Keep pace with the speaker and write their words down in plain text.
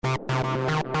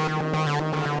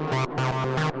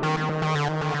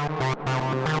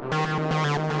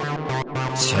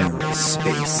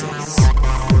TerraSpaces.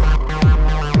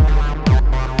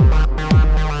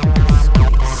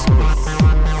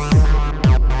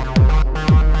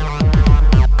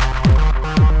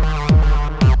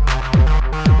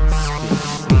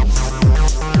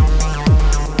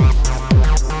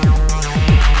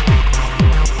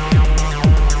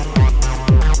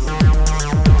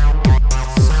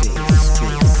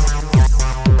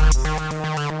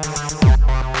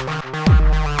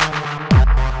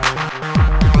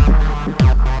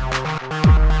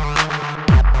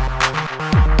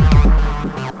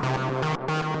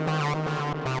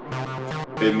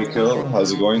 Hey, Nikhil,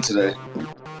 how's it going today?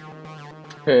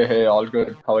 Hey, all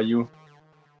good. How are you?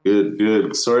 Good,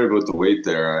 good. Sorry about the wait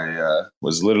there. I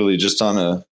was literally just on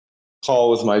a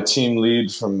call with my team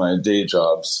lead from my day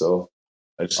job, so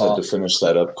I just had Uh, to finish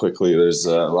that up quickly. There's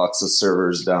lots of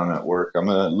servers down at work. I'm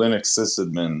a Linux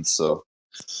sysadmin, so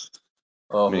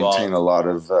oh, maintain wow. a lot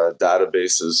of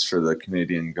databases for the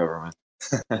Canadian government.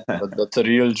 That's a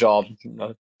real job.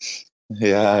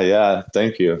 Yeah, yeah.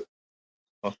 Thank you.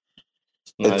 Oh,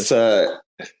 It's nice. uh,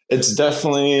 it's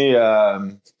definitely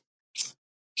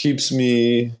keeps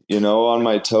me, on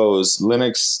my toes.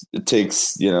 Linux, it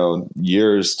takes,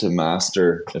 years to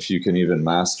master, if you can even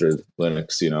master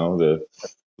Linux, the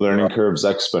learning Right. curve's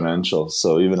exponential.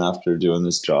 So even after doing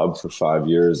this job for 5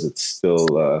 years, it's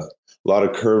still a lot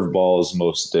of curveballs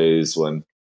most days when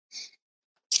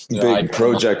Yeah, I big can imagine.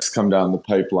 projects come down the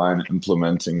pipeline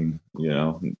implementing,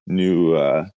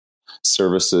 new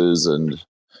services and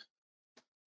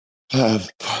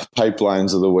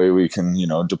pipelines of the way we can,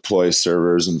 deploy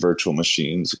servers and virtual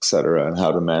machines, et cetera, and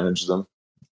how to manage them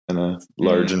in a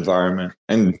large Mm, environment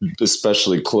and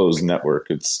especially closed network.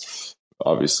 It's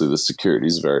obviously the security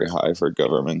is very high for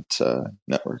government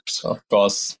networks. of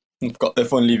course.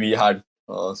 If only we had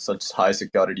such high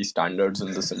security standards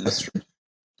in this industry.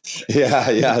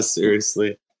 Yeah, yeah,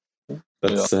 seriously. Yeah,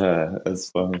 That's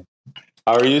fun.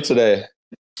 How are you today?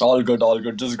 all good, all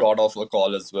good. Just got off a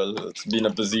call as well. It's been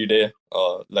a busy day,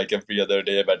 like every other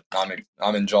day, but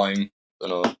I'm enjoying, you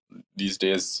know, these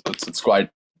days. It's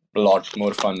quite a lot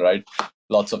more fun, right?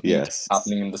 Lots of new things Yes.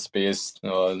 happening in the space,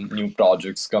 new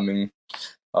projects coming.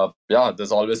 Yeah,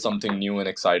 there's always something new and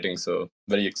exciting. So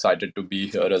very excited to be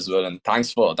here as well. And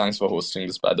thanks for hosting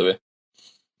this, by the way.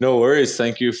 No worries.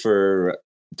 Thank you for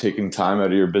taking time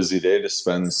out of your busy day to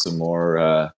spend some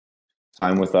more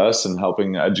time with us and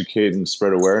helping educate and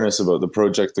spread awareness about the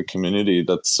project, the community.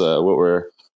 That's what we're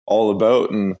all about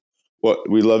and what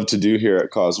we love to do here at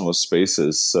Cosmos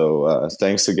Spaces. So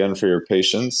thanks again for your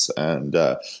patience. And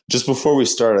just before we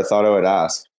start, I thought I would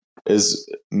ask, is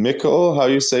Mikkel, how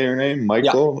you say your name? Yeah,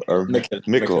 Michael or Mikhail.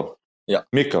 Mikkel? Yeah,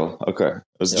 Mikkel. Okay. I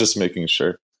was yeah, just making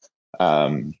sure.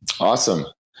 Awesome.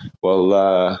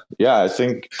 Well, yeah, I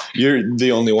think you're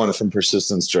the only one from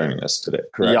Persistence joining us today, yeah,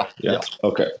 correct? Yeah. yeah.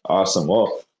 Okay. Awesome.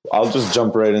 Well, I'll just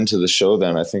jump right into the show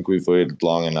then. I think we've waited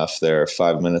long enough there.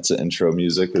 5 minutes of intro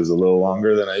music is a little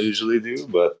longer than I usually do,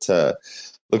 but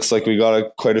looks like we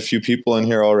got quite a few people in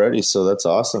here already. So that's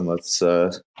awesome. Let's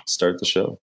start the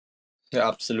show. Yeah,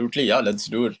 absolutely. Yeah, let's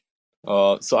do it.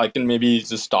 So I can maybe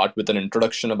just start with an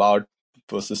introduction about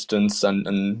persistence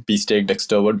and pStake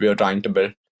Dexter, what we are trying to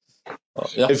build.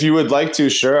 Yeah. If you would like to,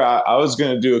 sure. I was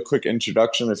going to do a quick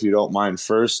introduction if you don't mind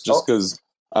first, just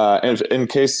Oh, because in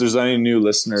case there's any new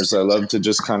listeners, I love to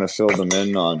just kind of fill them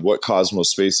in on what Cosmos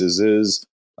Spaces is,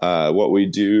 what we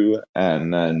do,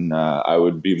 and then I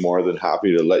would be more than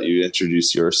happy to let you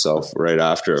introduce yourself right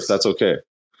after, if that's okay.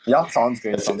 yeah, sounds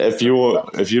great. If Sounds if great. you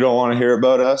if you don't want to hear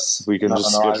about us, we can No,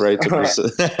 just no, skip right to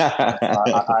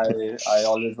I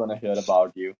always want to hear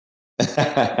about you. Please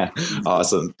do.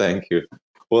 Awesome. Thank you.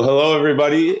 Well, hello,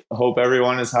 everybody. Hope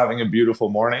everyone is having a beautiful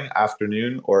morning,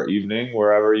 afternoon, or evening,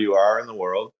 wherever you are in the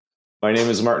world. My name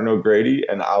is Martin O'Grady,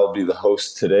 and I'll be the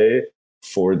host today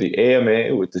for the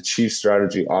AMA with the Chief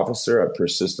Strategy Officer at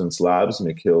Persistence Labs,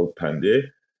 Mikhail Pandey.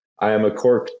 I am a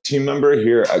core team member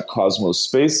here at Cosmos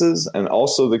Spaces and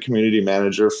also the community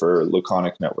manager for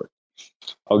Laconic Network.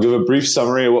 I'll give a brief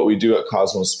summary of what we do at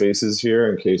Cosmos Spaces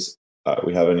here in case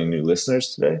we have any new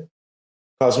listeners today.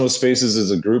 Cosmos Spaces is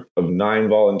a group of 9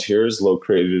 volunteers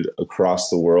located across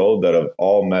the world that have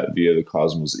all met via the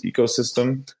Cosmos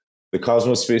ecosystem. The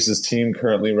Cosmos Spaces team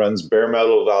currently runs bare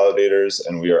metal validators,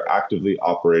 and we are actively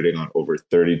operating on over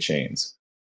 30 chains.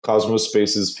 Cosmos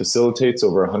Spaces facilitates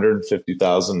over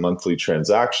 150,000 monthly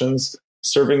transactions,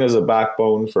 serving as a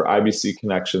backbone for IBC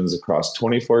connections across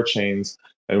 24 chains,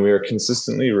 and we are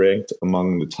consistently ranked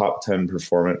among the top 10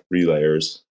 performant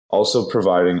relayers, also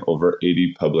providing over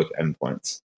 80 public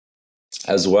endpoints.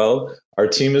 As well, our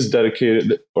team is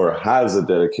dedicated or has a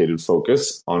dedicated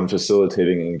focus on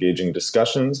facilitating engaging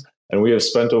discussions, and we have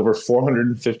spent over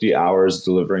 450 hours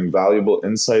delivering valuable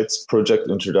insights, project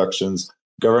introductions,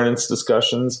 governance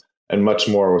discussions, and much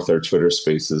more with our Twitter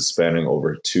spaces spanning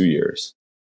over 2 years.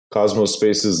 Cosmos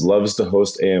Spaces loves to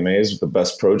host AMAs with the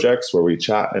best projects where we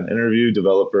chat and interview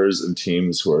developers and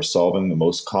teams who are solving the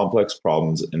most complex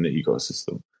problems in the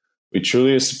ecosystem. We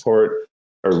truly support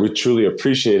we truly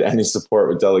appreciate any support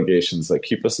with delegations that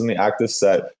keep us in the active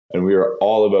set, and we are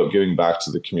all about giving back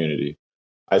to the community.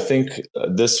 I think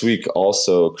this week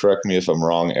also, correct me if I'm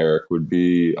wrong, Eric, would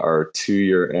be our 2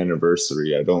 year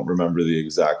anniversary. I don't remember the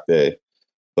exact day,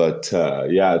 but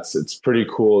yeah, it's pretty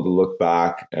cool to look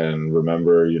back and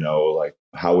remember, like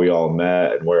how we all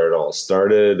met and where it all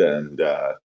started, and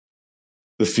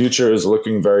the future is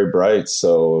looking very bright.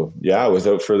 So yeah,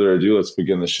 without further ado, let's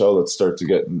begin the show. Let's start to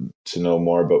get to know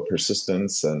more about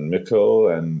persistence and Mikko.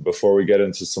 And before we get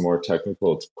into some more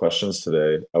technical questions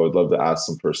today, I would love to ask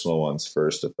some personal ones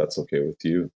first, if that's okay with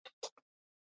you.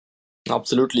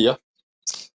 Absolutely, yeah.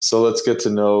 So let's get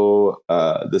to know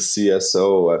the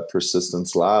CSO at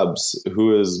Persistence Labs.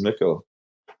 Who is Mikko?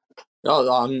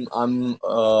 Yeah, I'm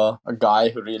a guy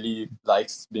who really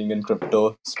likes being in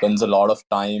crypto. Spends a lot of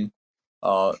time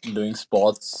doing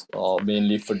sports,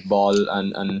 mainly football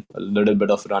and a little bit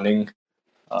of running.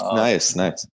 Nice.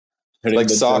 Hitting Like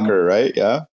the gym. soccer, right?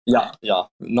 Yeah. Yeah.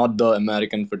 Not the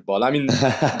American football. I mean,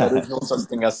 there is no such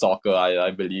thing as soccer.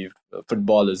 I believe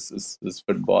football is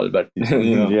football, but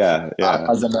Yeah.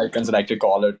 as Americans like to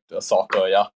call it soccer.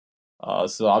 Yeah.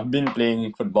 So I've been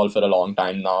playing football for a long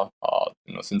time now.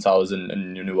 Since I was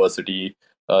in university,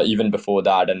 even before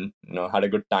that, and had a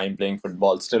good time playing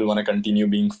football. Still want to continue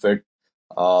being fit.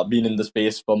 Been in the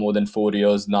space for more than 4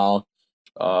 years now.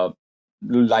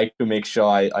 Like to make sure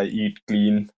I eat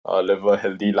clean, live a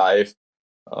healthy life.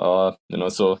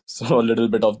 So a little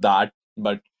bit of that,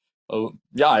 but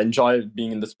yeah, I enjoy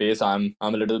being in the space. I'm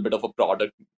a little bit of a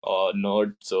product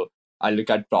nerd, so I look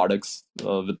at products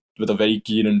with a very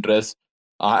keen interest.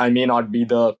 I may not be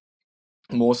the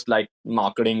most like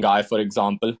marketing guy, for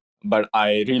example, but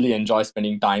I really enjoy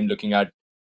spending time looking at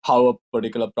how a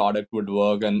particular product would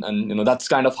work, and that's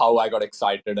kind of how I got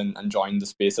excited and joined the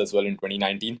space as well in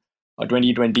 2019.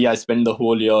 2020, I spent the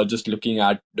whole year just looking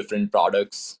at different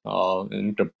products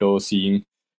in crypto, seeing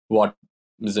what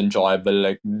is enjoyable.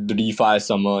 Like the DeFi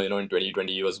summer, in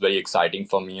 2020 was very exciting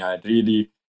for me. I really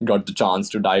got the chance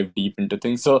to dive deep into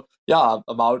things. So yeah,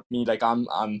 about me, like I'm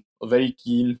a very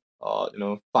keen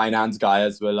finance guy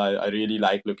as well. I really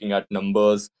like looking at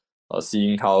numbers,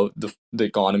 seeing how the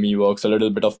economy works, a little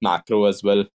bit of macro as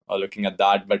well, looking at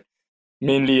that, but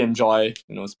mainly enjoy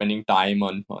spending time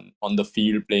on the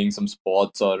field, playing some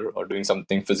sports or doing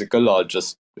something physical, or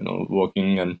just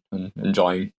working and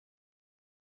enjoying.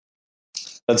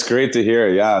 That's great to hear.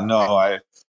 Yeah, no,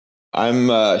 I'm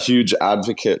a huge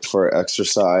advocate for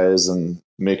exercise and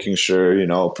making sure,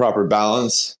 proper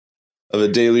balance of a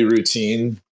daily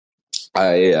routine.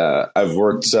 I've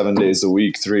worked 7 days a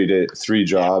week, 3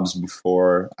 jobs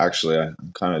before. Actually,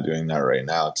 I'm kind of doing that right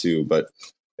now too. But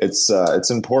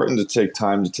it's important to take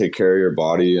time to take care of your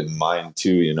body and mind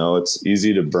too. It's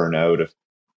easy to burn out if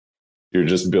you're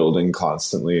just building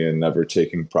constantly and never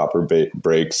taking proper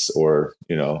breaks, or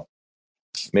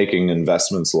making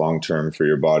investments long term for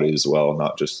your body as well,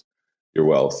 not just your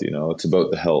wealth. It's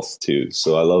about the health too.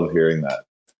 So I love hearing that.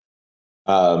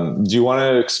 Do you want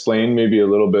to explain maybe a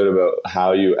little bit about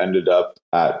how you ended up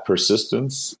at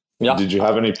Persistence? Yeah. Did you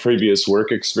have any previous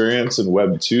work experience in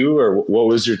Web 2, or what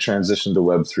was your transition to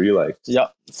Web 3 like? Yeah,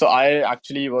 so I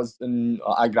actually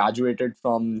I graduated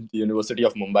from the University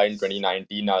of Mumbai in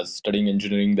 2019. I was studying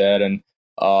engineering there, and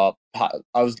I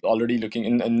was already looking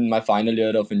in my final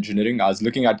year of engineering. I was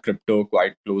looking at crypto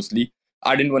quite closely.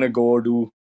 I didn't want to go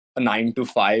do a 9 to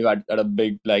 5 at a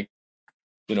big tech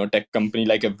company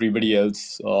like everybody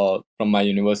else from my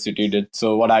university did.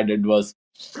 So what I did was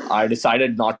I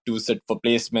decided not to sit for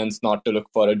placements, not to look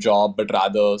for a job, but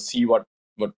rather see what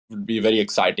would be very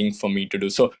exciting for me to do.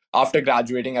 So after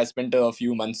graduating, I spent a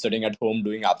few months sitting at home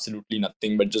doing absolutely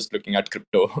nothing but just looking at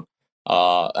crypto.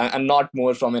 And not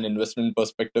more from an investment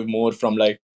perspective, more from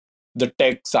like the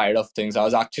tech side of things. I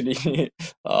was actually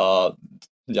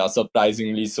yeah,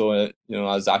 surprisingly so, I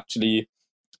was actually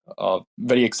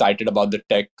very excited about the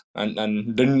tech,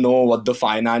 and didn't know what the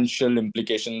financial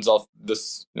implications of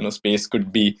this space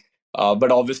could be.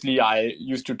 But obviously, I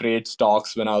used to trade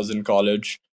stocks when I was in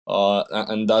college,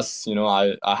 and thus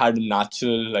I had a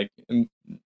natural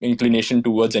inclination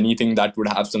towards anything that would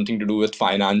have something to do with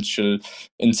financial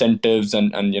incentives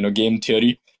and game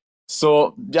theory.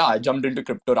 So yeah, I jumped into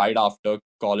crypto right after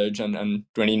college, and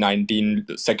 2019,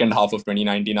 the second half of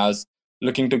 2019, I was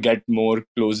looking to get more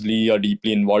closely or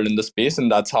deeply involved in the space, and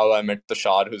that's how I met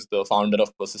Tushar, who's the founder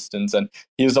of Persistence, and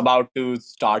he was about to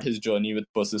start his journey with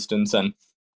Persistence, and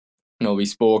we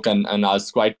spoke, and I was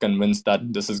quite convinced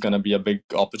that this is going to be a big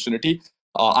opportunity.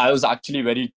 I was actually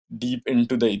very deep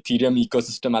into the Ethereum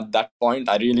ecosystem at that point.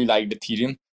 I really liked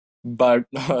Ethereum, but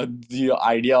the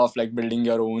idea of like building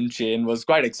your own chain was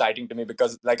quite exciting to me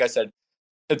because, like I said,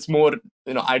 it's more,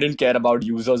 I didn't care about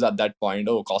users at that point.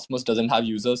 Oh, Cosmos doesn't have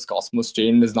users. Cosmos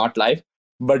chain is not live,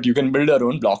 but you can build your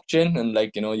own blockchain, and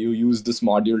like, you use this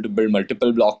module to build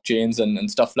multiple blockchains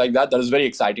and stuff like that. That was very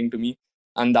exciting to me,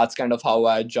 and that's kind of how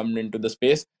I jumped into the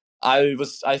space. I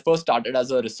first started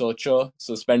as a researcher,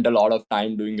 so spent a lot of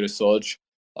time doing research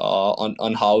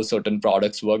on how certain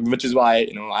products work, which is why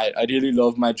I really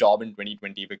love my job in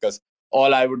 2020, because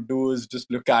all I would do is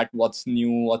just look at what's new,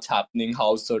 what's happening,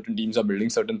 how certain teams are building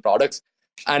certain products.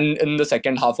 And in the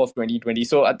second half of 2020,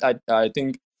 so I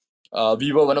think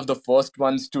we were one of the first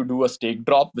ones to do a stake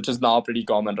drop, which is now pretty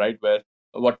common, right? Where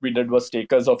what we did was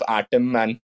stakers of Atom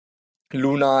and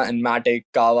Luna and Matic,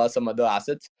 Kava, some other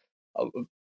assets. Uh,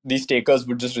 these takers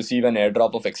would just receive an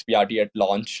airdrop of XPRT at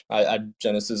launch, at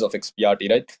genesis of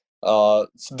XPRT, right? So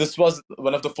this was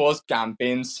one of the first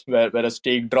campaigns where a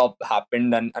stake drop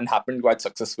happened, and happened quite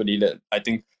successfully. I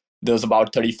think there was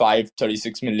about 35,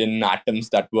 36 million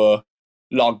atoms that were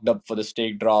locked up for the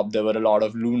stake drop. There were a lot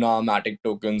of Luna, Matic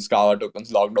tokens, Kava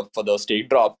tokens locked up for the stake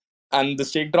drop. And the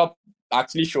stake drop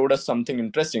actually showed us something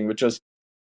interesting, which was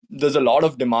there's a lot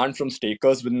of demand from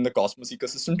stakers within the Cosmos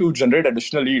ecosystem to generate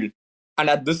additional yield. And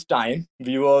at this time,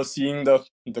 we were seeing the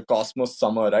Cosmos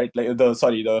summer, right? Like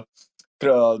the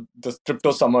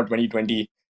crypto summer 2020,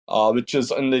 which is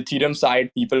on the Ethereum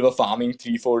side, people were farming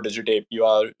 3-4 digit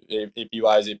APYs,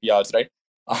 APRs, right?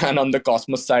 And on the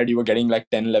Cosmos side, you were getting like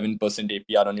 10-11%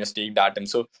 APR on your staked atom.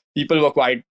 So people were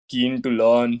quite keen to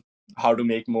learn how to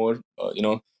make more,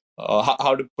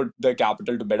 how to put their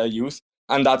capital to better use.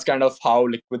 And that's kind of how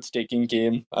liquid staking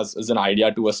came as an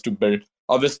idea to us to build.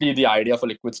 Obviously, the idea for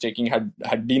liquid staking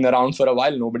had been around for a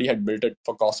while. Nobody had built it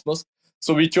for Cosmos.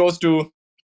 So we chose to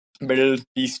build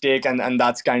pStake, and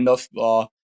that's kind of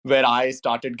where I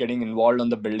started getting involved on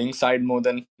the building side more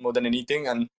than anything.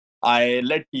 And I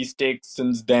led pStake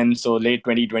since then, so late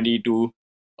 2020 to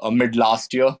mid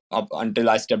last year, up until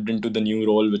I stepped into the new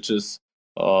role, which is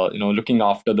looking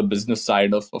after the business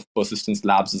side of Persistence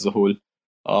Labs as a whole.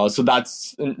 So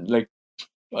that's like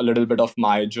a little bit of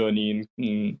my journey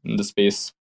in the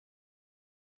space.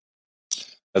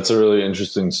 That's a really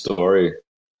interesting story.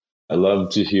 I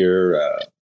love to hear,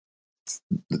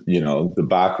 the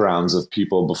backgrounds of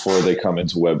people before they come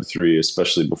into Web3,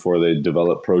 especially before they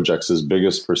develop projects as big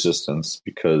as Persistence,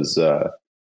 because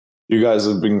you guys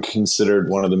have been considered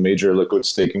one of the major liquid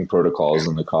staking protocols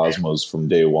in the Cosmos from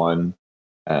day one,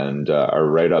 and are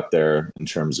right up there in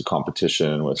terms of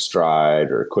competition with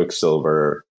Stride or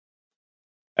Quicksilver,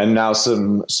 and now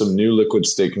some new liquid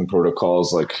staking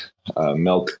protocols like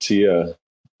Melktia.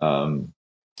 Um,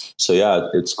 so yeah,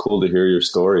 it's cool to hear your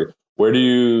story. Where do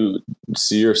you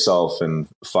see yourself in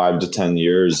 5 to 10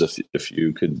 years, if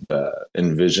you could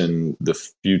envision the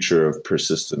future of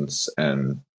Persistence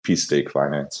and pStake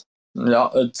finance? Yeah,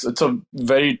 it's a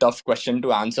very tough question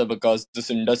to answer, because this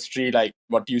industry, like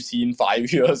what you see in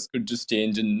 5 years, could just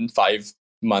change in 5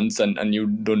 months, and you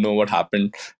don't know what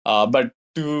happened. But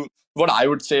to what I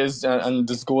would say is, and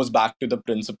this goes back to the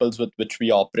principles with which we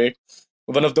operate.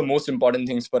 One of the most important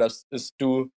things for us is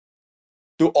to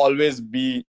always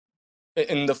be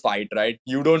in the fight, right?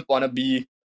 You don't want to be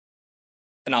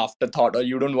an afterthought, or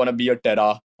you don't want to be a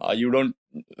terra. You don't.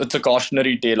 It's a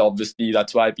cautionary tale, obviously.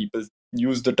 That's why people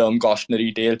use the term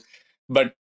cautionary tale.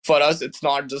 But for us, it's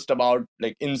not just about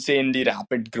like insanely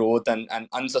rapid growth and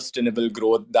unsustainable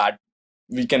growth that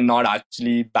we cannot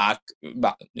actually back.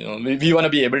 We want to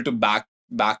be able to back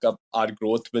up our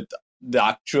growth with the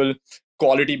actual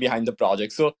quality behind the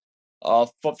project. So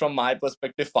from my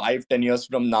perspective, 5-10 years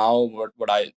from now, what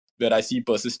I where I see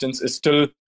Persistence is still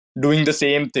doing the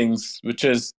same things, which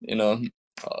is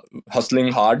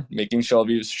hustling hard, making sure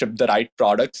we ship the right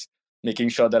products, making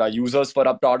sure there are users for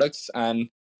our products, and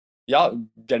yeah,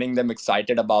 getting them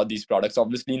excited about these products.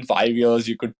 Obviously, in 5 years,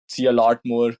 you could see a lot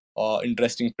more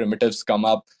interesting primitives come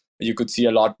up. You could see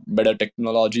a lot better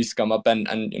technologies come up, and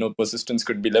Persistence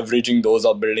could be leveraging those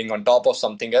or building on top of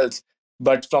something else.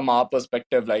 But from our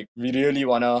perspective, like we really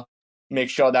want to make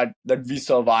sure that we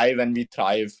survive and we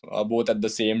thrive, both at the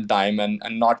same time, and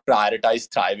not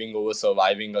prioritize thriving over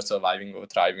surviving or surviving over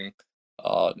thriving.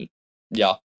 Uh,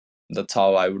 yeah, that's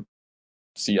how I would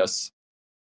see us.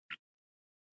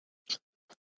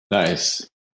 Nice.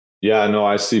 Yeah, no,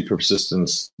 I see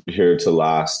persistence here to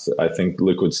last. I think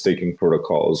liquid staking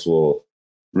protocols will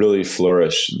really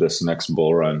flourish this next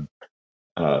bull run.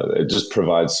 It just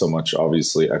provides so much,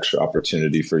 obviously, extra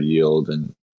opportunity for yield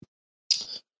and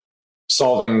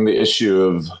solving the issue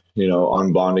of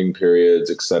unbonding periods,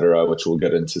 et cetera, which we'll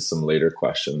get into some later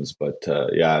questions. But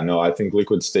yeah, no, I think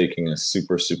liquid staking is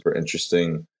super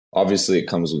interesting. Obviously, it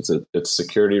comes with its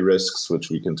security risks, which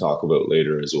we can talk about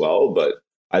later as well. But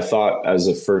I thought as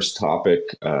a first topic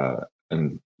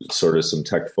and sort of some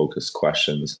tech focused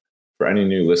questions for any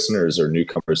new listeners or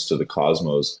newcomers to the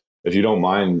Cosmos, if you don't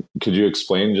mind, could you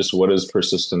explain just what is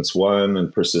Persistence One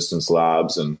and Persistence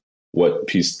Labs and what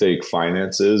pStake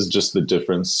Finance is, just the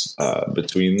difference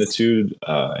between the two,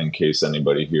 in case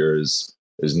anybody here is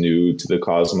new to the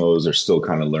Cosmos or still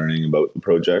kind of learning about the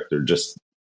project or just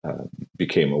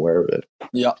became aware of it.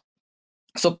 Yeah.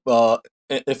 So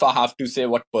if I have to say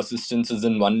what persistence is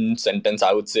in one sentence,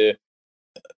 I would say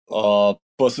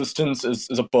persistence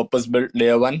is a purpose-built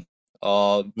layer one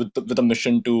with a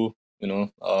mission to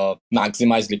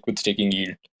maximize liquid staking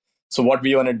yield. So what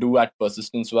we want to do at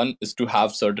Persistence One is to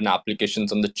have certain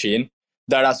applications on the chain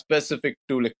that are specific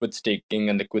to liquid staking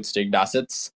and liquid staked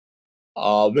assets,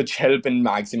 which help in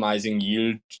maximizing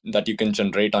yield that you can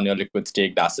generate on your liquid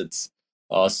staked assets.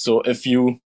 So if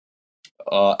you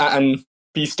and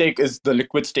pStake is the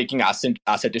liquid staking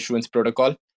asset issuance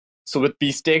protocol. So with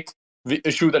pStake, we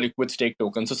issue the liquid stake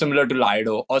token. So similar to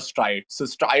Lido or Stride. So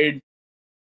Stride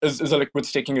is a liquid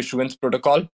staking issuance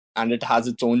protocol, and it has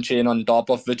its own chain on top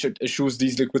of which it issues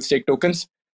these liquid stake tokens.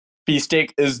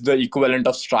 pStake is the equivalent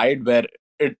of Stride, where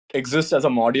it exists as a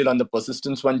module on the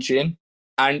Persistence One chain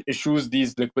and issues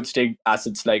these liquid stake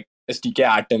assets like STK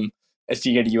Atom,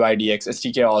 STK DYDX,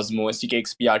 STK Osmo, STK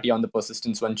XPRT on the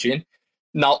Persistence One chain.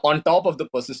 Now, on top of the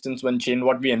Persistence One chain,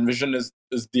 what we envision is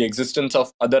the existence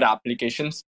of other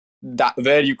applications that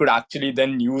where you could actually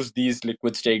then use these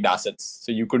liquid staked assets.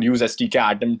 So you could use STK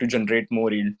Atom to generate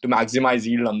more yield, to maximize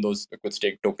yield on those liquid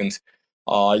stake tokens.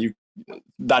 You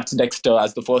That's Dexter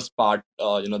as the first part.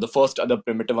 The first other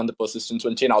primitive on the Persistence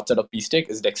One chain outside of pStake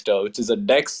is Dexter, which is a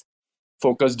DEX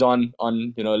focused on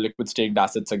liquid staked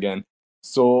assets again.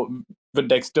 So with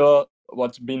Dexter,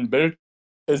 what's been built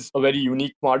is a very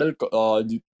unique model.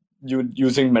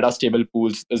 Using metastable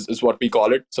pools is what we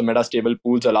call it. So metastable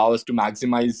pools allow us to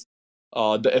maximize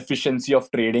the efficiency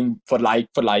of trading for like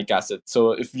assets.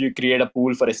 So if you create a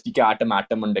pool for STK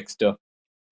Atom on Dexter,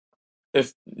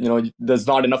 if there's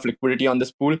not enough liquidity on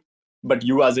this pool, but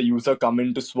you as a user come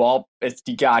in to swap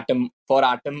STK Atom for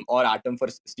Atom or Atom for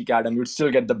STK Atom, you'd still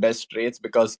get the best rates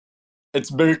because it's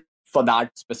built for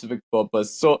that specific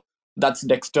purpose. So that's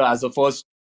Dexter as a first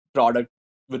product,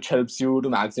 which helps you to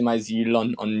maximize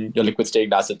yield on your liquid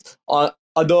staked assets.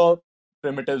 Other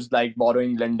primitives like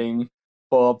borrowing, lending,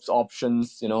 perps,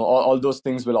 options, all those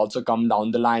things will also come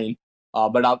down the line.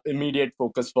 But our immediate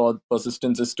focus for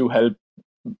Persistence is to help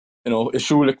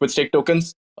issue liquid stake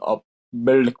tokens,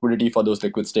 build liquidity for those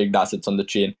liquid staked assets on the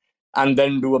chain, and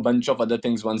then do a bunch of other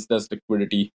things once there's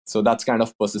liquidity. So that's kind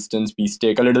of Persistence,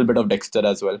 pStake, a little bit of Dexter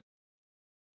as well.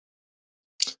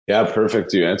 Yeah,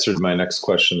 perfect. You answered my next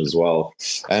question as well.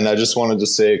 And I just wanted to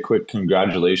say a quick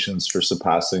congratulations for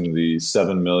surpassing the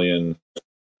 $7 million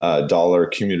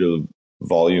cumulative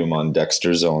volume on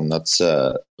Dexter Zone. That's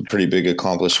a pretty big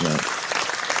accomplishment.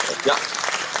 Yeah.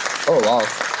 Oh, wow.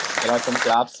 There are some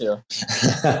claps here.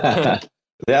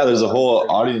 Yeah, there's a whole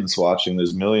audience watching.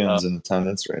 There's millions in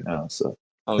attendance right now. So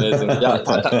amazing. Yeah,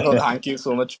 no, thank you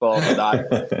so much for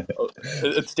that.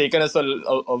 It's taken us a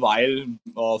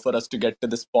while for us to get to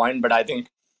this point, but I think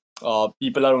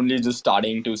people are only just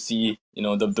starting to see,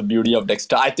 the beauty of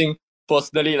Dexter. I think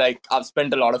personally, like I've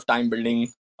spent a lot of time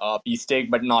building pStake,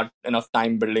 but not enough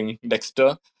time building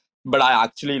Dexter. But I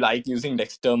actually like using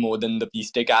Dexter more than the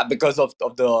pStake app because of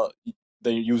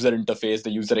the user interface,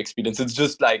 the user experience. It's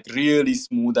just like really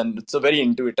smooth and it's a very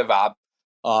intuitive app.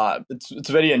 It's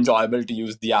very enjoyable to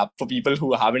use the app. For people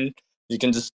who haven't, you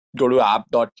can just go to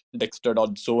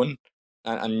app.dexter.zone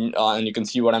and you can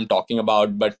see what I'm talking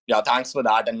about. But yeah, thanks for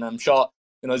that. And I'm sure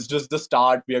it's just the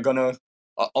start. We are gonna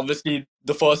obviously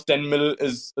the first 10 mil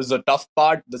is a tough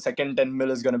part. The second 10 mil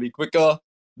is gonna be quicker.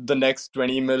 The next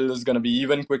 20 mil is gonna be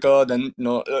even quicker. Then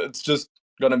it's just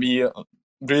gonna be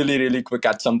really quick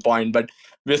at some point. But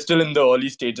we're still in the early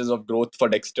stages of growth for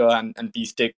Dexter and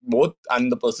pStake both,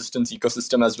 and the Persistence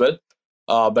ecosystem as well.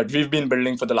 But we've been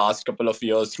building for the last couple of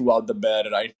years throughout the bear,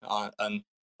 right? And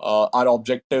our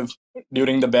objective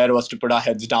during the bear was to put our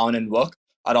heads down and work.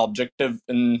 Our objective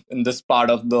in this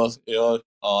part of the year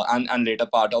and later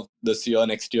part of this year,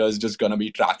 next year, is just going to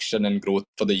be traction and growth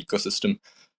for the ecosystem.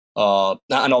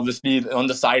 And obviously on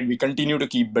the side, we continue to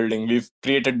keep building. We've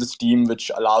created this team which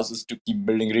allows us to keep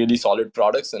building really solid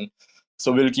products, and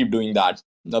so we'll keep doing that.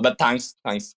 No, but thanks,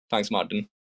 Martin.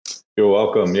 You're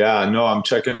welcome. Yeah, no, I'm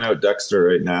checking out Dexter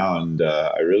right now, and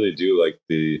I really do like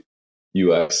the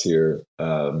UX here.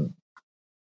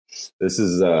 This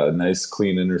is a nice,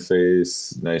 clean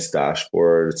interface, nice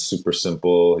dashboard. It's super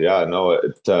simple. Yeah, no,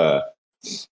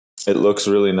 it looks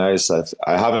really nice.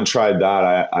 I haven't tried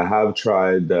that. I have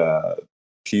tried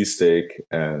pStake,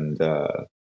 and I'll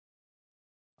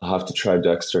have to try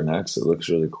Dexter next. It looks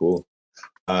really cool.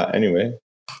 Anyway,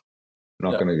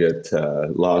 I'm not going to get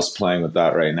lost playing with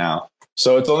that right now.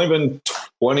 So it's only been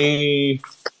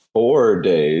 24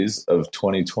 days of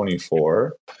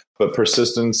 2024, but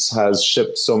Persistence has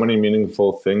shipped so many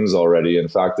meaningful things already. In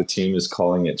fact, the team is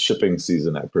calling it shipping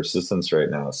season at Persistence right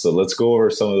now. So let's go over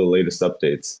some of the latest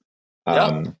updates.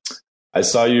 I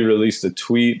saw you released a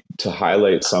tweet to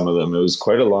highlight some of them. It was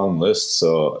quite a long list,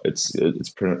 so it's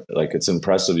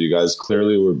impressive. You guys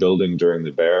clearly were building during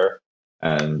the bear,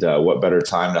 and what better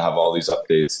time to have all these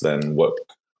updates than what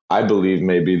I believe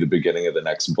may be the beginning of the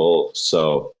next bull.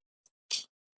 So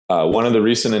one of the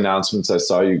recent announcements I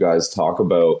saw you guys talk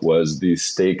about was the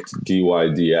staked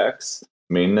DYDX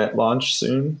mainnet launch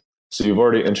soon. So you've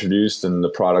already introduced, and the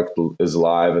product is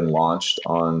live and launched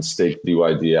on staked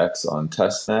DYDX on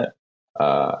testnet.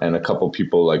 And a couple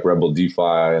people like Rebel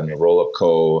DeFi and the Rollup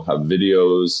Co. have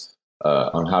videos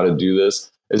on how to do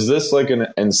this. Is this like an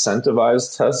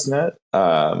incentivized testnet,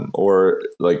 or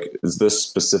like is this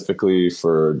specifically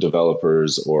for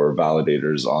developers or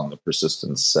validators on the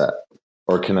Persistence set?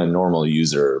 Or can a normal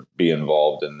user be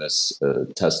involved in this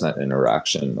testnet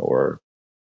interaction or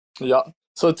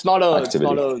So it's not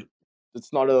activity?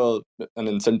 an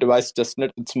incentivized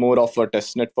testnet. It's more of a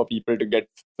testnet for people to get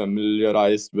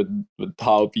familiarized with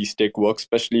how pStake works,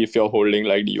 especially if you're holding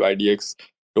like DYDX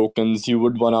tokens. You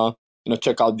would wanna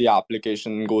check out the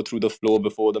application and go through the flow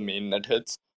before the mainnet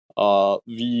hits.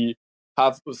 We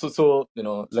have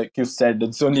like you said,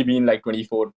 it's only been like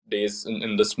 24 days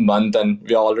in this month, and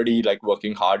we're already like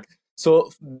working hard.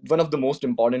 So one of the most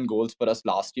important goals for us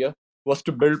last year was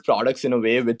to build products in a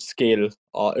way which scale.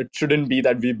 It shouldn't be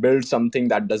that we build something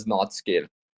that does not scale.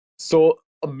 So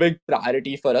a big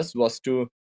priority for us was to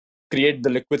create the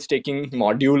liquid staking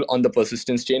module on the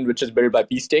Persistence chain, which is built by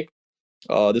pStake.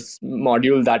 This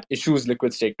module that issues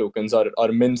liquid stake tokens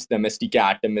or mints them: STK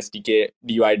Atom, STK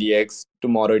DYDX.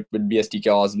 Tomorrow it would be STK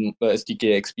Osmo,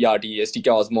 STK XPRT, STK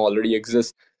Osmo already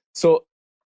exists. So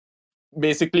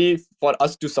basically, for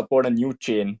us to support a new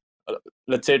chain,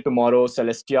 let's say tomorrow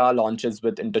Celestia launches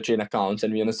with interchain accounts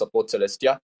and we want to support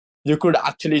Celestia, you could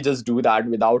actually just do that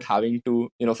without having to,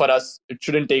 for us, it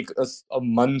shouldn't take us a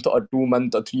month or 2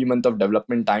 month or 3 month of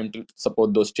development time to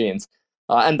support those chains.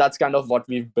 And that's kind of what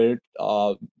we've built.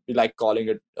 We like calling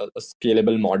it a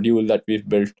scalable module that we've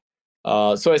built.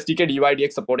 So SDK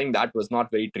DYDX supporting that was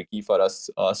not very tricky for us,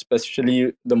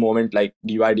 especially the moment like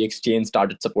DYDX chain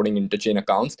started supporting interchain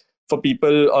accounts. For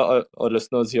people or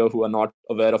listeners here who are not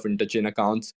aware of interchain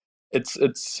accounts,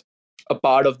 it's a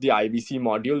part of the IBC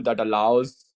module that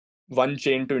allows one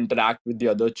chain to interact with the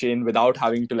other chain without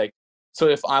having to so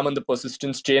if I'm on the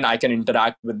Persistence chain, I can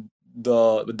interact with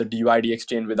the DYDX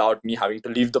chain without me having to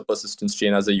leave the Persistence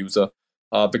chain as a user,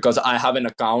 because I have an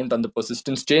account on the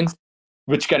Persistence chain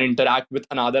which can interact with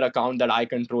another account that I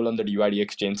control on the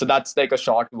DYDX chain. So that's like a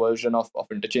short version of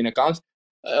interchain accounts.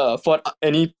 For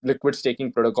any liquid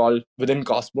staking protocol within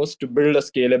Cosmos, to build a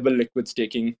scalable liquid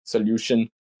staking solution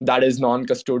that is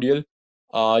non-custodial,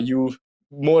 you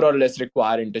more or less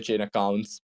require interchain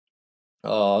accounts.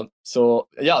 So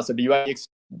DYDX,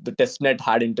 the testnet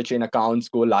had interchain accounts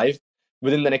go live.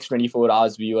 Within the next 24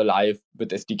 hours, we were live with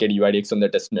STK DYDX on the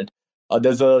testnet.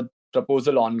 There's a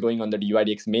proposal ongoing on the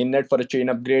DYDX mainnet for a chain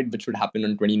upgrade, which would happen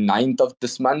on 29th of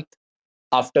this month.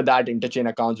 After that, interchain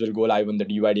accounts will go live on the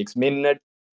DYDX mainnet.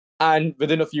 And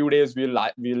within a few days, we'll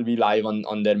be live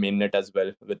on their mainnet as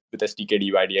well with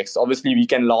STK DYDX. Obviously, we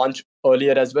can launch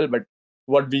earlier as well, but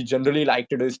what we generally like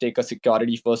to do is take a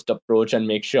security first approach and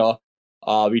make sure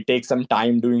we take some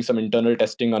time doing some internal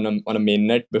testing on a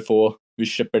mainnet before we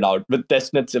ship it out. With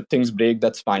testnets, if things break,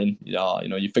 that's fine.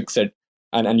 You fix it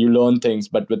and you learn things.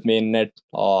 But with mainnet,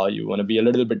 you want to be a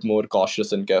little bit more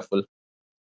cautious and careful.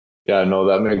 Yeah, no,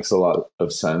 that makes a lot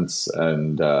of sense.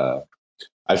 And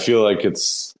I feel like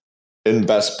it's in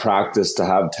best practice to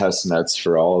have test nets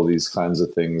for all of these kinds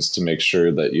of things to make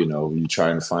sure that, you try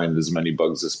and find as many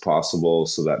bugs as possible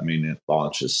so that mainnet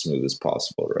launch as smooth as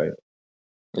possible, right?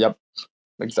 Yep,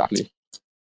 exactly.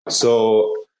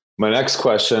 So My next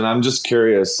question, I'm just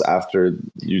curious after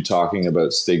you talking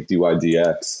about stake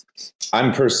DYDX.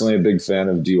 I'm personally a big fan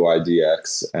of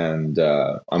DYDX, and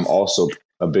I'm also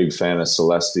a big fan of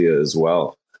Celestia as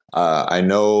well. I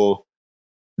know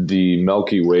the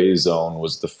Milky Way zone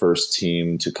was the first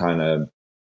team to kind of,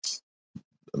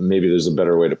 maybe there's a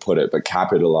better way to put it, but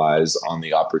capitalize on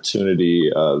the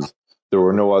opportunity of there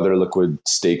were no other liquid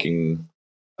staking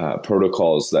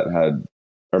protocols that had,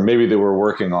 or maybe they were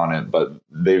working on it, but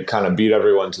they kind of beat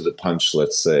everyone to the punch,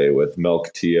 let's say, with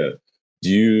Milk Tia. Do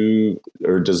you,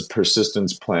 or does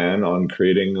Persistence plan on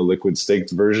creating a liquid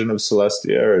staked version of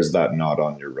Celestia, or is that not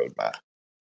on your roadmap?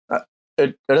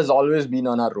 It has always been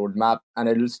on our roadmap, and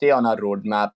it will stay on our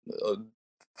roadmap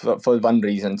for one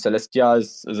reason. Celestia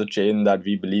is a chain that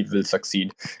we believe will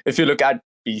succeed. If you look at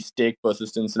pStake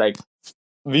Persistence, like,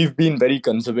 we've been very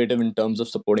conservative in terms of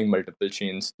supporting multiple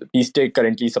chains. pStake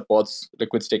currently supports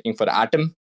liquid staking for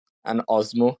Atom and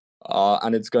Osmo,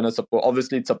 and it's going to support,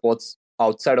 obviously, it supports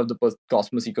outside of the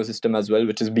Cosmos ecosystem as well,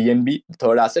 which is BNB, the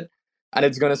third asset. And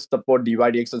it's going to support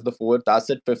DYDX as the fourth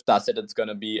asset. Fifth asset, it's going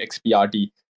to be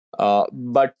XPRT.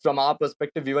 But from our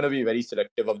perspective, we want to be very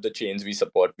selective of the chains we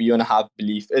support. We want to have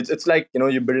belief. It's like,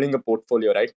 you're building a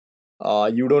portfolio, right?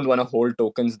 You don't want to hold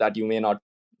tokens that you may not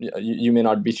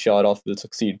be sure of will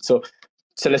succeed. So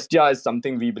Celestia is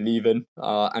something we believe in,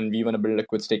 and we want to build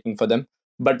liquid staking for them.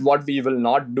 But what we will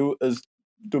not do is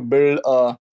to build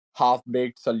a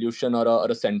half-baked solution or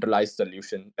a centralized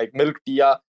solution. Like Milk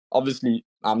Tia, obviously,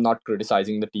 I'm not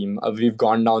criticizing the team. We've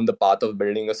gone down the path of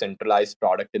building a centralized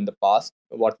product in the past.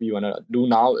 What we want to do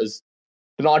now is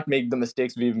to not make the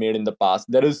mistakes we've made in the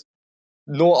past. There is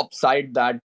no upside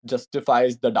that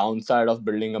justifies the downside of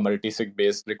building a multi-sig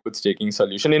based liquid staking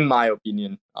solution, in my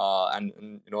opinion.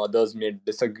 And others may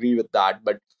disagree with that,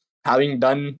 but having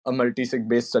done a multi-sig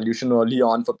based solution early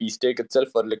on for pStake itself,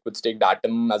 for liquid staked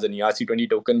Atom as an ERC20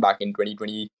 token back in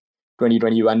 2020,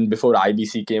 2021, before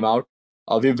IBC came out,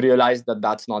 we've realized that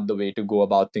that's not the way to go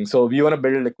about things. So we want to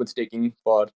build liquid staking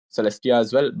for Celestia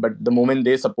as well, but the moment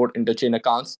they support interchain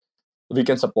accounts, we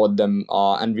can support them,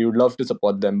 and we would love to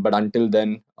support them. But until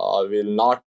then, we'll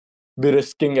not be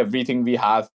risking everything we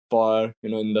have for,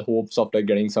 in the hopes of like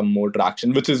getting some more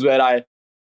traction, which is where I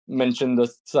mentioned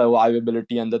the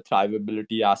survivability and the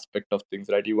thrivability aspect of things,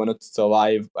 right? You want to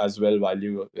survive as well while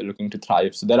you're looking to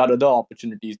thrive. So there are other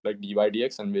opportunities like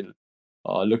DYDX, and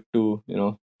we'll look to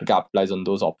capitalize on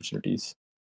those opportunities.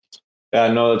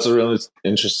 Yeah, no, that's a really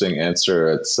interesting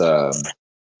answer. It's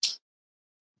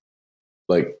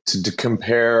like to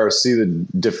compare or see the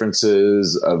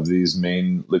differences of these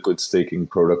main liquid staking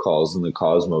protocols in the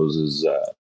Cosmos is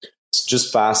it's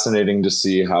just fascinating to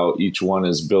see how each one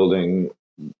is building,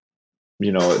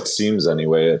 it seems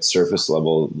anyway, at surface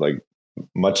level, like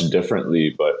much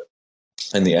differently, but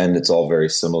in the end, it's all very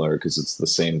similar because it's the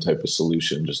same type of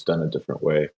solution, just done a different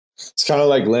way. It's kind of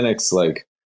like Linux, like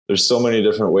there's so many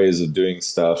different ways of doing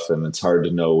stuff, and it's hard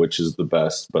to know which is the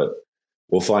best, but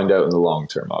we'll find out in the long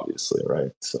term, obviously,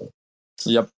 right? So,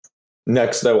 yep.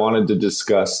 Next, I wanted to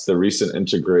discuss the recent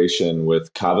integration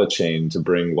with Kava Chain to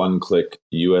bring one-click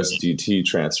USDT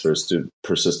transfers to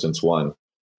Persistence One.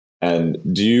 And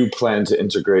do you plan to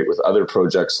integrate with other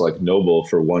projects like Noble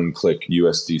for one-click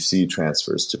USDC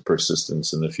transfers to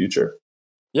Persistence in the future?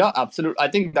 Yeah, absolutely. I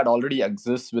think that already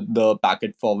exists with the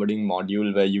packet forwarding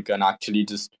module, where you can actually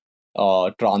just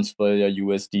transfer your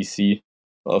USDC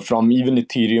from even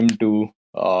Ethereum to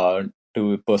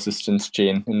Persistence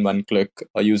chain in one click,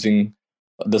 using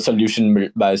the solution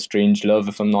built by Strangelove,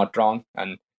 if I'm not wrong.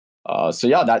 And so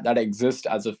yeah, that exists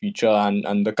as a feature,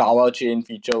 and the Kava chain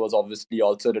feature was obviously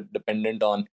also dependent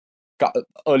on.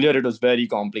 Earlier, it was very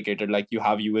complicated. Like, you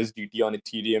have USDT on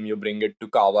Ethereum, you bring it to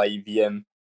Kava EVM.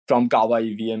 From Kava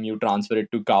EVM, you transfer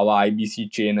it to Kava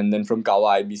IBC chain, and then from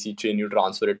Kava IBC chain, you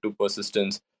transfer it to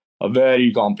Persistence. A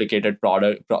very complicated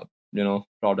product,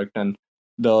 and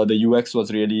the UX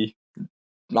was really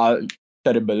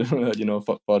terrible,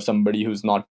 for somebody who's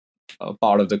not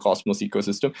part of the Cosmos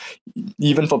ecosystem.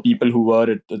 Even for people who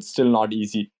were, it's still not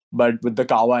easy. But with the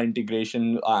Kava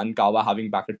integration and Kava having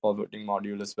packet forwarding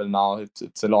module as well now,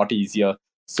 it's a lot easier.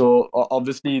 So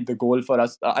obviously, the goal for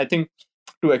us, I think,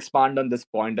 to expand on this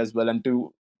point as well, and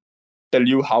to tell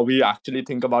you how we actually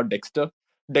think about Dexter.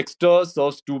 Dexter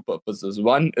serves two purposes.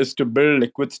 One is to build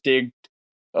liquidity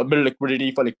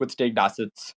for liquid staked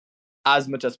assets as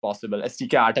much as possible.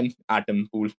 STK Atom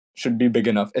pool should be big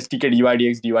enough. STK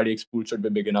DYDX pool should be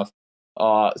big enough.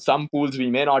 Some pools we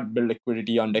may not build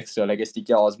liquidity on Dexter, like STK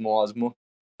Osmo.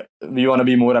 We want to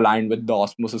be more aligned with the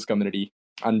Osmosis community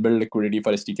and build liquidity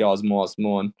for STK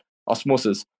Osmo, and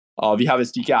Osmosis. We have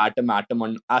STK Atom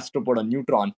on Astropod on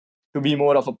Neutron. to be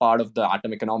more of a part of the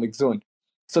Atom economic zone.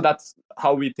 So that's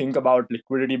how we think about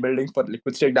liquidity building for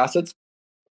liquid staked assets.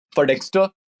 For Dexter,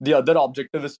 the other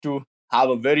objective is to have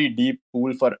a very deep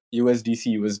pool for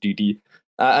USDC, USDT.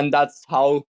 And that's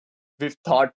how we've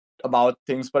thought about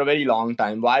things for a very long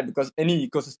time. Why? Because any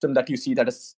ecosystem that you see that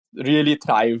has really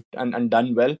thrived and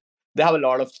done well, they have a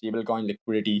lot of stablecoin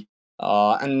liquidity.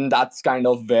 And that's kind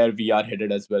of where we are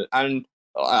headed as well. And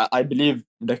I believe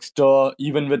Dexter,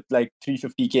 even with like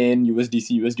 350K in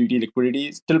USDC, USDT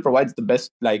liquidity, still provides the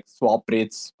best like swap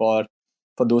rates for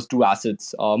those two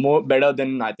assets. More better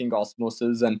than I think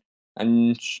Osmosis and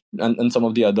some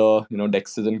of the other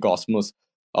Dexes and Cosmos.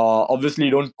 Obviously,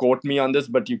 don't quote me on this,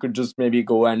 but you could just maybe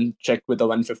go and check with a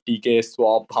 150K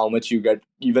swap how much you get.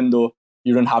 Even though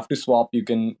you don't have to swap, you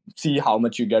can see how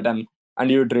much you get, and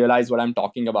you would realize what I'm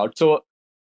talking about. So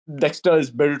Dexter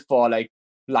is built for like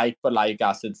for like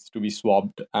assets to be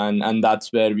swapped, and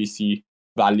that's where we see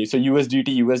value. So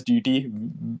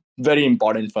USDT, very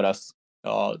important for us.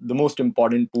 The most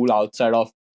important pool outside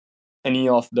of any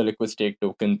of the liquid stake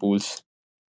token pools.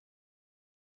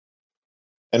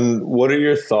 And what are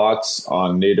your thoughts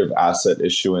on native asset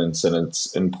issuance and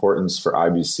its importance for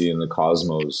IBC and the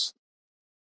Cosmos?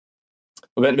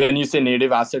 When you say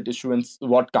native asset issuance,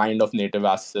 what kind of native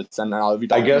assets? And are we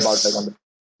I talking about guess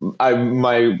I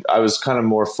was kind of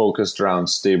more focused around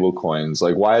stable coins.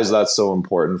 Like, why is that so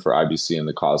important for IBC and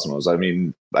the Cosmos? I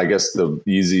mean, I guess the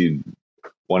easy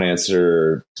one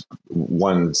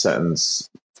sentence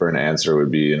for an answer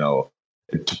would be,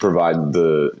 to provide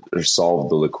or solve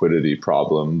the liquidity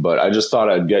problem. But I just thought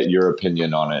I'd get your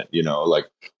opinion on it. Like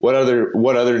what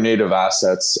other native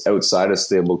assets outside of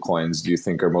stable coins do you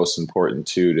think are most important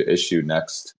to issue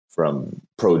next from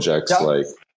projects like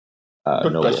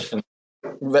good Noble? question.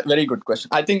 Very good question.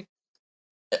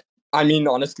 I mean,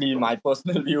 honestly, my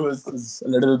personal view is a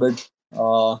little bit,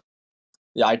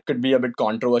 it could be a bit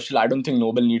controversial. I don't think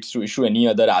Noble needs to issue any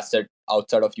other asset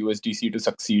outside of USDC to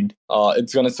succeed.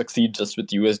 It's going to succeed just with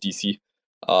USDC.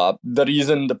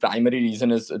 The primary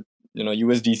reason is,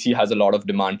 USDC has a lot of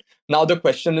demand. Now, the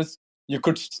question is, you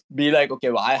could be like, okay,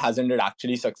 why hasn't it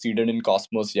actually succeeded in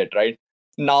Cosmos yet, right?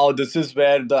 Now, this is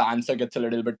where the answer gets a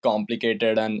little bit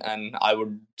complicated, and I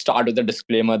would start with a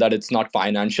disclaimer that it's not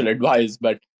financial advice,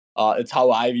 but it's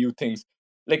how I view things.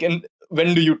 Like,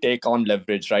 when do you take on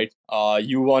leverage, right?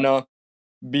 You wanna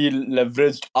be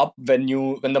leveraged up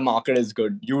when the market is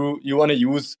good. You wanna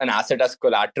use an asset as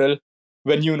collateral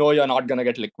when you know you're not gonna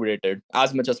get liquidated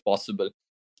as much as possible.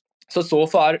 So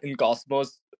far in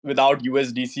Cosmos, without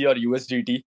USDC or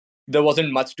USDT, there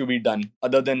wasn't much to be done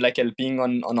other than like LPing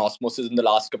on Osmosis in the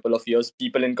last couple of years.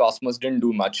 People in Cosmos didn't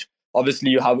do much. Obviously,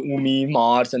 you have Umi,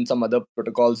 Mars, and some other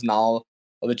protocols now,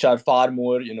 which are far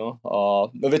more,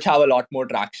 which have a lot more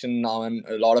traction now, and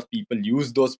a lot of people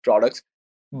use those products.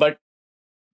 But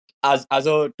as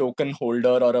a token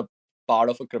holder or a part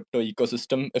of a crypto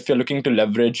ecosystem, if you're looking to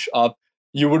leverage up,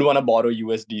 you would want to borrow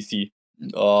USDC,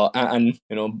 and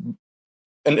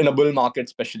in a bull market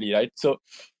especially, right? So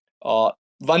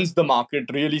once the market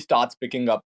really starts picking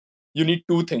up, you need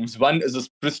two things. One is a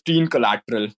pristine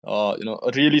collateral,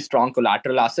 a really strong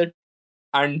collateral asset,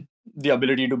 and the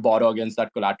ability to borrow against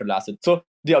that collateral asset. So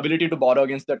the ability to borrow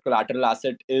against that collateral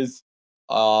asset is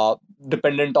uh,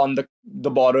 dependent on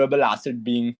the borrowable asset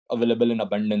being available in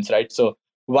abundance, right? So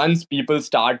once people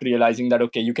start realizing that,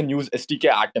 okay, you can use STK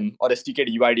Atom or STK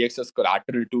DYDX as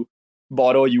collateral to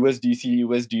borrow USDC,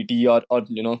 USDT, or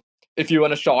if you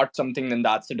want to short something, then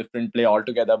that's a different play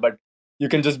altogether. But you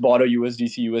can just borrow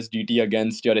USDC, USDT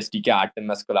against your STK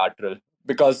Atom as collateral,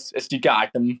 because STK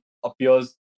Atom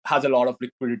has a lot of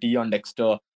liquidity on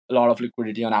Dexter, a lot of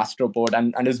liquidity on Astroport,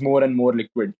 and is more and more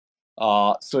liquid.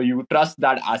 So you trust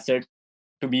that asset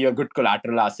to be a good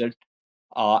collateral asset,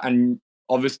 and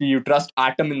obviously you trust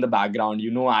Atom in the background.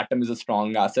 You know Atom is a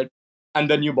strong asset, and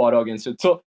then you borrow against it.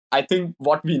 So I think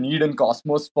what we need in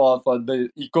Cosmos for the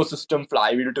ecosystem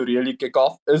flywheel to really kick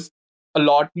off is a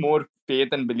lot more faith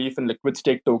and belief in liquid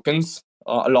stake tokens,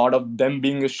 a lot of them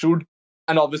being issued.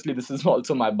 And obviously this is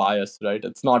also my bias, right?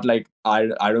 It's not like I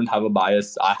don't have a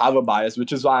bias. I have a bias,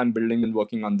 which is why I'm building and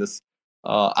working on this.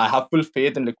 I have full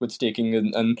faith in liquid staking,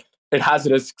 and it has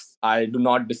risks. I do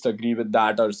not disagree with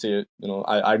that, or say,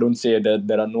 I don't say that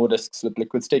there are no risks with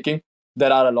liquid staking.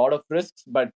 There are a lot of risks,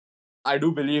 but I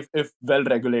do believe if well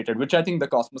regulated, which I think the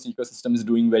Cosmos ecosystem is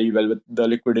doing very well with the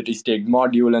liquidity stake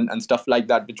module and stuff like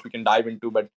that, which we can dive into,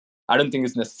 but I don't think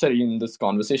it's necessary in this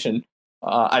conversation.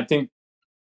 I think,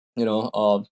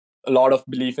 a lot of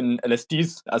belief in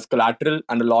LSTs as collateral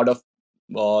and a lot of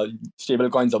stable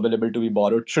coins available to be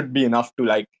borrowed should be enough to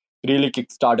like really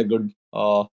kickstart a good,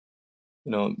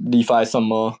 DeFi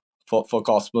summer for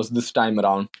Cosmos this time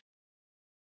around.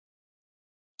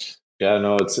 Yeah,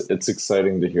 no, it's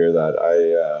exciting to hear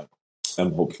that.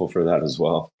 Am hopeful for that as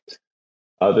well.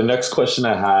 The next question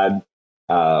I had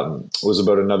was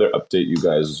about another update you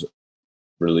guys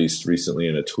released recently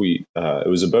in a tweet. It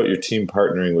was about your team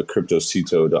partnering with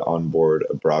CryptoCito to onboard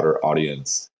a broader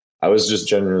audience. I was just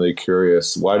generally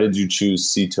curious, why did you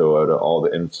choose Cito out of all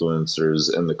the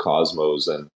influencers in the Cosmos?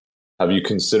 And have you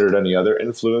considered any other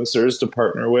influencers to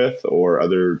partner with or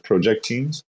other project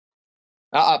teams?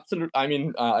 Absolutely. I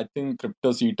mean, I think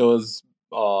CryptoCito's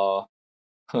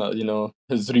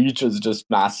his reach is just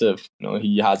massive.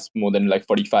 He has more than like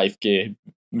 45K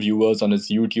viewers on his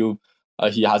YouTube.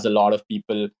 He has a lot of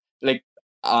people. Like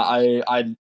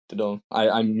I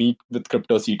meet with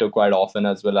CryptoCito quite often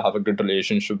as well. I have a good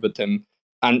relationship with him,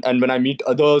 and when I meet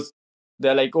others,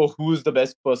 they're like, oh, who's the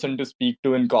best person to speak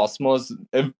to in Cosmos?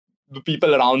 If the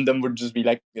people around them would just be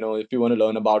like, if you want to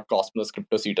learn about Cosmos,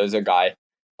 CryptoCito is a guy.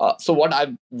 So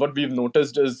what we've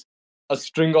noticed is a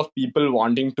string of people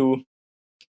wanting to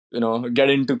get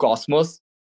into Cosmos,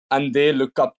 and they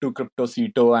look up to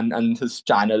CryptoCito and his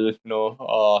channel,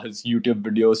 his YouTube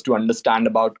videos to understand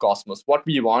about Cosmos. What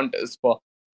we want is for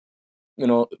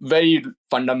very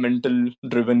fundamental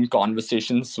driven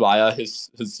conversations via his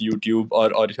YouTube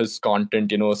or his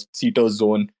content, Ceto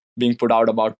Zone being put out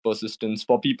about persistence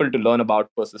for people to learn about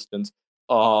persistence.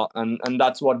 And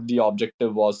that's what the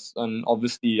objective was. And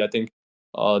obviously I think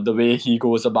the way he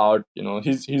goes about,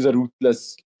 he's a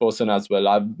ruthless person as well.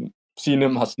 I've seen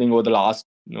him hustling over the last,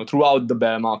 throughout the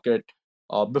bear market,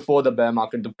 before the bear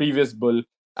market, the previous bull,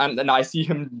 and I see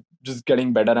him just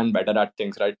getting better and better at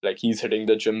things, right? Like he's hitting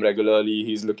the gym regularly,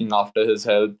 he's looking after his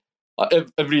health,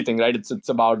 everything, right? It's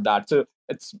about that. So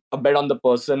it's a bet on the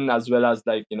person as well as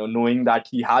like knowing that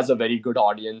he has a very good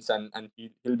audience and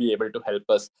he'll be able to help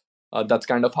us. That's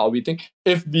kind of how we think.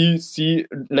 If we see,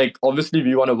 like, obviously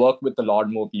we want to work with a lot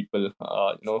more people.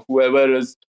 Whoever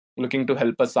is looking to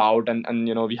help us out, and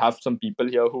we have some people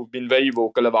here who've been very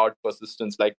vocal about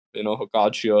persistence, like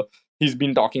Hokaj here. He's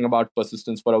been talking about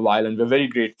persistence for a while, and we're very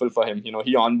grateful for him.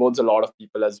 He onboards a lot of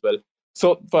people as well.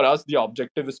 So for us, the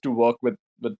objective is to work with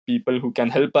people who can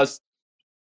help us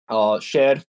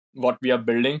share what we are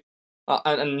building,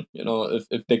 and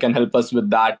if they can help us with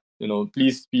that,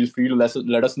 please feel free to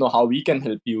let us know how we can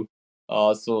help you.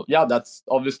 So yeah, that's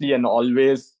obviously an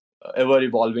always ever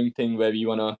evolving thing where we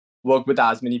want to work with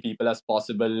as many people as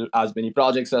possible, as many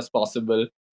projects as possible,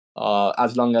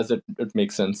 as long as it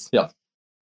makes sense. Yeah.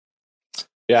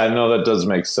 Yeah, no, that does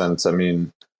make sense. I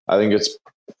mean, I think it's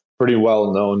pretty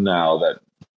well known now that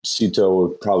Cito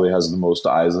probably has the most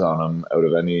eyes on him out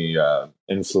of any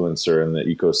influencer in the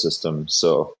ecosystem.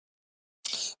 So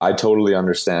I totally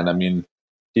understand. I mean,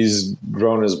 he's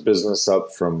grown his business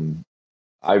up from,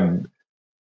 I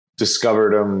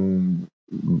discovered him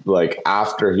like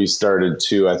after he started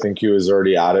too. I think he was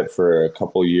already at it for a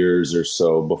couple years or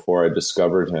so before I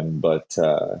discovered him. But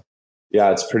yeah,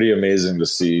 it's pretty amazing to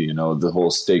see, the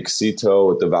whole stake Cito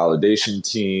with the validation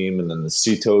team and then the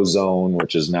Cito zone,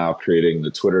 which is now creating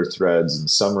the Twitter threads and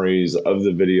summaries of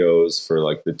the videos for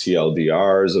like the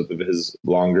TLDRs of his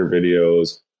longer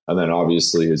videos. And then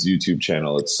obviously his YouTube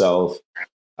channel itself.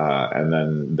 And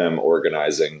then them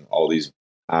organizing all these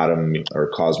Atom or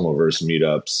Cosmoverse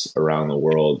meetups around the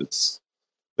world. It's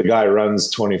the guy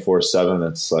runs 24/7.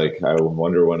 It's like I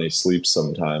wonder when he sleeps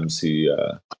sometimes.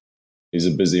 He's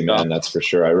a busy Yeah. man, that's for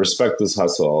sure. I respect his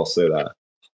hustle, I'll say that.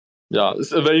 Yeah,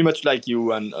 it's very much like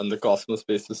you and the Cosmos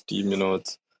Spaces team.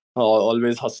 It's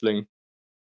always hustling.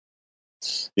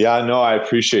 Yeah, no, I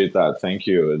appreciate that. Thank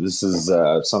you. This is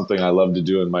something I love to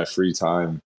do in my free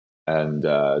time, and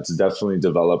it's definitely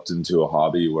developed into a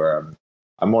hobby where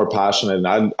I'm more passionate,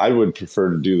 and I would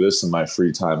prefer to do this in my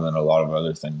free time than a lot of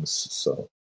other things. So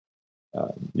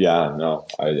yeah, no,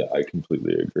 I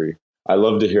completely agree. I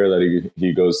love to hear that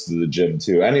he goes to the gym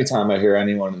too. Anytime I hear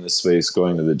anyone in this space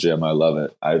going to the gym, I love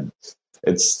it.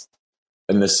 It's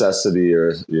a necessity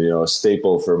or a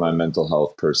staple for my mental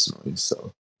health personally.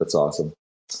 So that's awesome.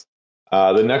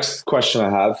 The next question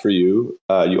I have for you,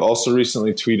 you also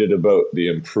recently tweeted about the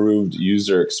improved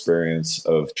user experience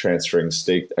of transferring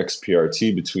staked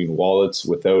XPRT between wallets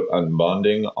without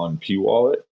unbonding on P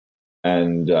Wallet.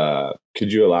 And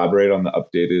could you elaborate on the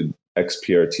updated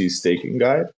XPRT staking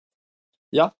guide?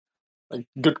 Yeah,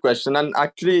 good question. And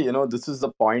actually, this is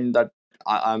the point that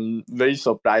I'm very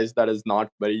surprised that is not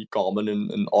very common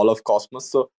in all of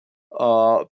Cosmos. So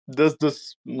there's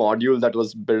this module that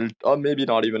was built, or maybe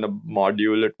not even a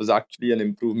module, it was actually an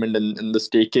improvement in the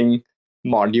staking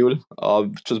module,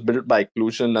 which was built by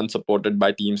Occlusion and supported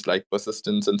by teams like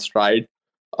Persistence and Stride,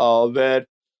 where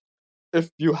if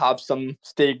you have some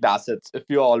staked assets, if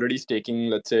you're already staking,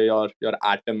 let's say your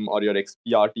Atom or your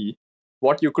XPRT,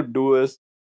 what you could do is,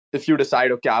 if you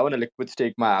decide, okay, I want to liquid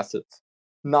stake my assets.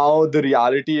 Now the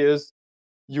reality is,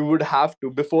 you would have to,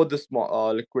 before this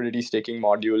liquidity staking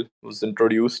module was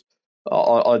introduced,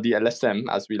 or the LSM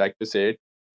as we like to say it,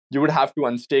 you would have to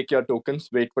unstake your tokens,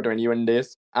 wait for 21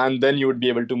 days, and then you would be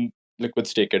able to liquid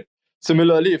stake it.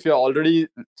 Similarly, if you're already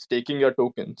staking your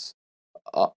tokens,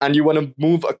 and you want to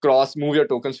move your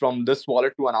tokens from this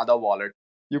wallet to another wallet,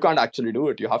 you can't actually do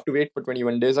it. You have to wait for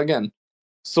 21 days again.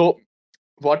 So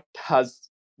what has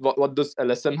what this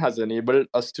LSM has enabled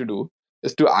us to do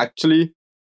is to actually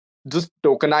just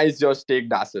tokenize your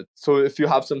staked assets. So if you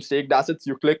have some staked assets,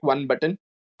 you click one button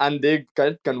and they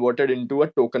get converted into a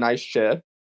tokenized share,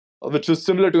 which is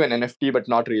similar to an NFT, but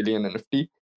not really an NFT.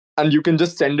 And you can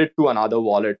just send it to another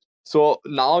wallet. So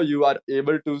now you are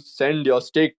able to send your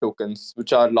stake tokens,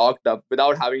 which are locked up,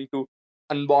 without having to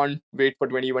unbond, wait for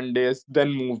 21 days,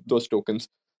 then move those tokens.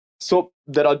 So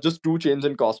there are just two chains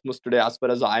in Cosmos today, as far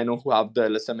as I know, who have the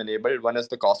LSM enabled. One is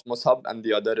the Cosmos Hub, and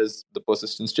the other is the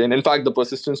Persistence chain. In fact, the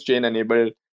Persistence chain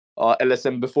enabled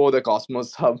LSM before the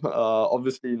Cosmos Hub,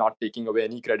 obviously not taking away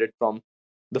any credit from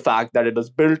the fact that it was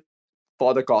built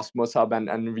for the Cosmos Hub,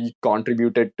 and we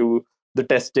contributed to the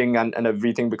testing and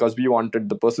everything, because we wanted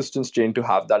the Persistence chain to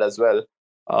have that as well.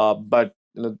 But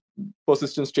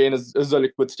Persistence chain is a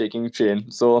liquid staking chain,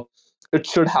 so it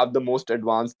should have the most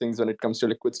advanced things when it comes to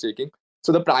liquid staking.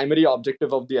 So the primary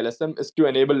objective of the LSM is to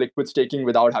enable liquid staking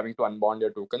without having to unbond your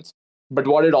tokens. But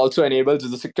what it also enables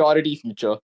is a security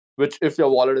feature, which, if your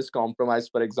wallet is compromised,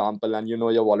 for example, and you know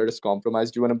your wallet is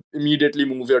compromised, you want to immediately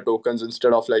move your tokens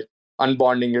instead of like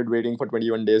unbonding it, waiting for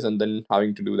 21 days, and then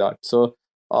having to do that. So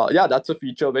yeah, that's a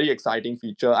feature, very exciting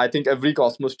feature. I think every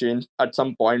Cosmos chain at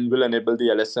some point will enable the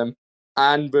LSM,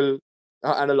 and will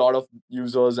and a lot of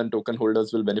users and token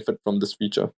holders will benefit from this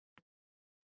feature.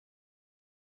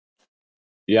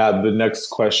 Yeah, the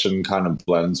next question kind of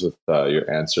blends with your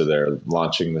answer there.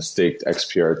 Launching the staked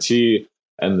XPRT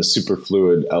and the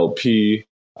superfluid LP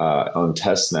on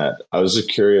testnet. I was just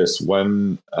curious,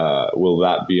 when will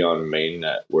that be on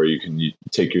mainnet, where you can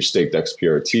take your staked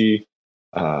XPRT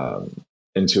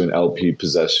into an LP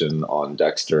possession on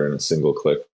Dexter in a single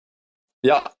click?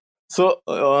 Yeah. So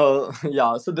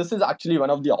so this is actually one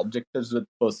of the objectives with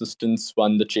Persistence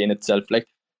One, the chain itself. Like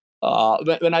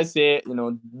when I say,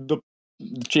 the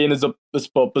chain is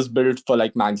purpose built for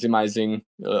like maximizing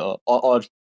or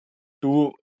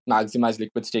to maximize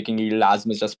liquid staking yield as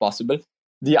much as possible.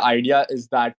 The idea is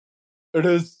that it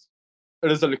is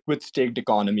it is a liquid staked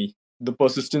economy. The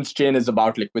Persistence chain is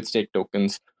about liquid stake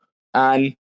tokens,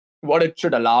 and what it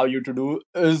should allow you to do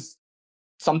is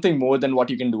something more than what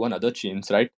you can do on other chains,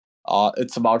 right?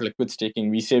 It's about liquid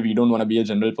staking. We say we don't want to be a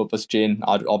general purpose chain.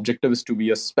 Our objective is to be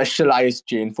a specialized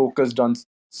chain focused on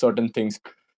certain things.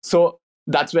 So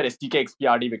that's where STK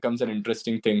XPRT becomes an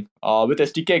interesting thing. With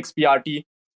STK XPRT,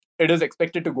 it is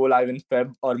expected to go live in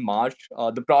Feb or March.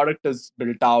 The product is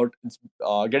built out, it's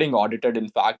getting audited, in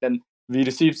fact, and we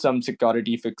received some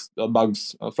security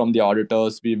bugs from the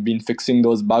auditors. We've been fixing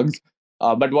those bugs.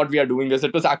 But what we are doing is,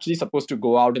 it was actually supposed to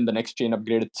go out in the next chain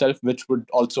upgrade itself, which would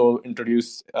also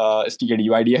introduce STK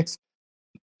DYDX.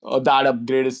 That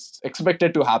upgrade is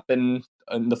expected to happen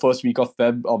in the first week of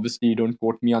Feb. Obviously, don't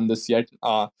quote me on this yet.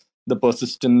 The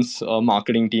Persistence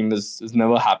marketing team is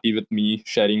never happy with me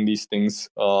sharing these things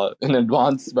in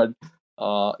advance, but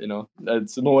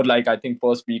it's more like, I think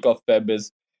first week of Feb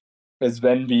is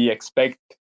when we expect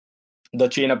the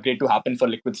chain upgrade to happen for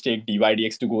liquid stake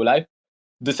DYDX to go live.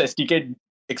 This STK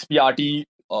XPRT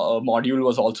module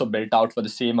was also built out for the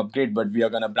same upgrade, but we are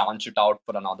going to branch it out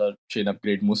for another chain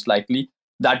upgrade, most likely.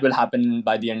 That will happen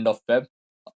by the end of Feb.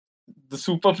 The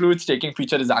superfluid staking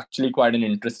feature is actually quite an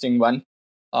interesting one.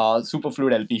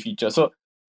 Superfluid LP feature. So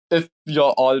if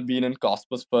you're all been in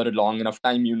Cosmos for a long enough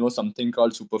time, you know something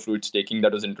called superfluid staking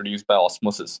that was introduced by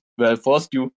Osmosis, where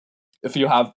first if you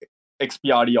have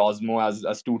XPRD Osmo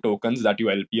as two tokens that you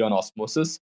LP on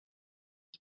Osmosis,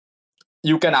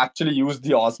 you can actually use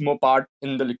the Osmo part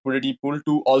in the liquidity pool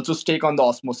to also stake on the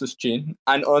Osmosis chain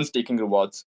and earn staking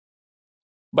rewards.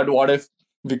 But what if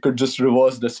we could just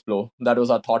reverse this flow? That was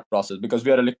our thought process, because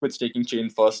we are a liquid staking chain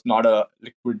first, not a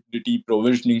liquidity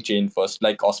provisioning chain first,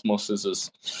 like Osmosis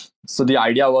is. So the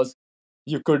idea was,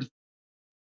 you could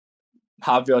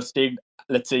have your staked,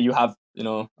 let's say you have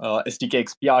STK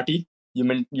XPRT,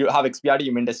 you have XPRT,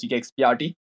 you mint STK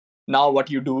XPRT. Now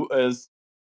what you do is,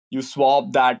 you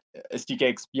swap that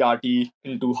STK XPRT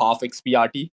into half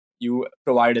XPRT. You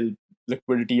provide a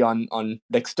liquidity on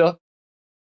Dexter.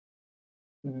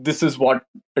 This is what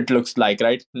it looks like,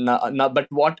 right? Now, but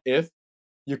what if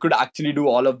you could actually do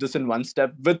all of this in one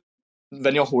step with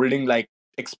when you're holding like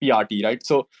XPRT, right?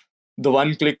 So the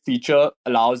one click feature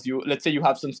allows you, let's say you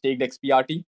have some staked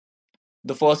XPRT.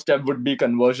 The first step would be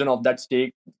conversion of that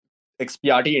stake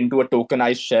XPRT into a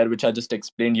tokenized share, which I just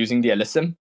explained using the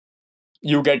LSM.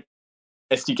 You get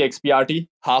STK XPRT,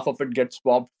 half of it gets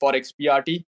swapped for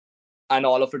XPRT, and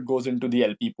all of it goes into the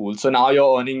LP pool. So now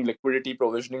you're earning liquidity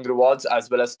provisioning rewards as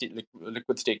well as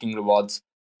liquid staking rewards.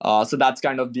 So that's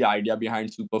kind of the idea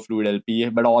behind Superfluid LP,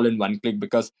 but all in one click,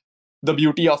 because the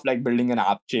beauty of like building an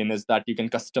app chain is that you can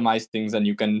customize things and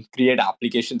you can create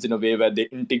applications in a way where they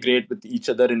integrate with each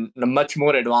other in a much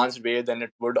more advanced way than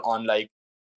it would on like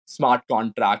smart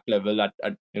contract level at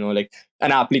like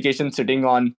an application sitting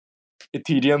on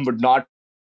Ethereum would not,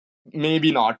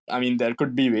 maybe not. I mean, there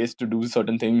could be ways to do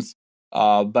certain things,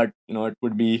 but it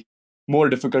would be more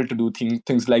difficult to do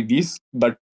things like these.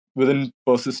 But within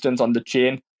persistence on the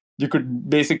chain, you could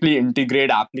basically integrate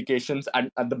applications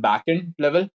at the backend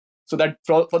level, so that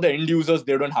for the end users,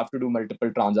 they don't have to do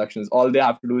multiple transactions. All they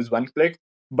have to do is one click.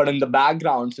 But in the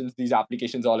background, since these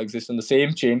applications all exist on the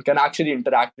same chain, can actually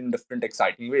interact in different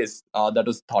exciting ways. That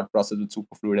was thought process with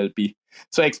Superfluid LP.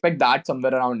 So I expect that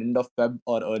somewhere around end of Feb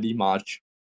or early March.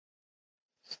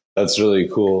 That's really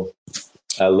cool.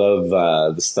 I love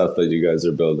the stuff that you guys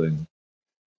are building.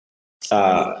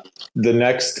 The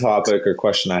next topic or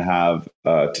question I have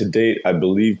to date, I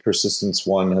believe Persistence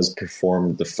One has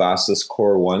performed the fastest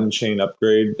Core One chain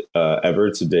upgrade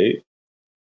ever to date.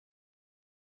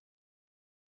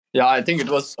 Yeah, I think it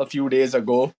was a few days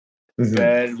ago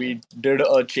where we did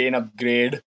a chain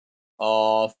upgrade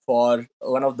for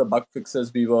one of the bug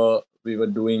fixes we were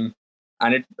doing,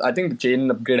 and I think the chain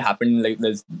upgrade happened like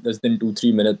less than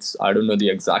 2-3 minutes. I don't know the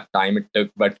exact time it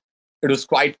took, but it was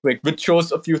quite quick, which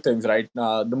shows a few things, right?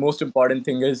 The most important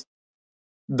thing is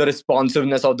the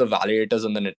responsiveness of the validators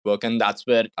on the network, and that's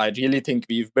where I really think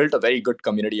we've built a very good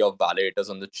community of validators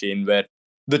on the chain, where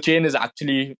the chain is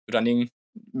actually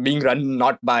being run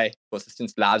not by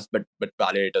Persistence Labs but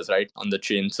validators, right, on the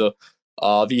chain. So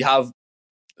we have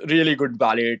really good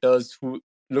validators who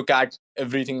look at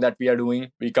everything that we are doing.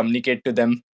 We communicate to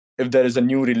them if there is a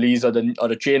new release or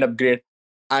a chain upgrade,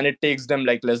 and it takes them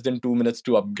like less than 2 minutes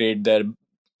to upgrade their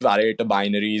validator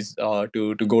binaries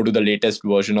to go to the latest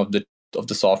version of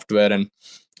the software and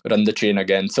run the chain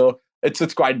again. So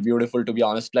it's quite beautiful, to be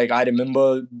honest. Like, I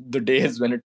remember the days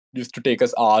when it used to take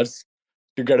us hours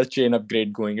to get a chain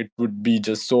upgrade going. It would be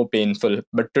just so painful.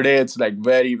 But today it's like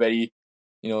very, very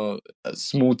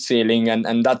smooth sailing,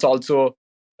 and that's also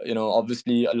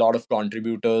obviously a lot of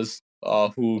contributors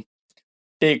who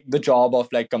take the job of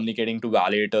like communicating to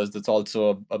validators. That's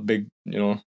also a big,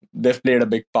 they've played a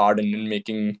big part in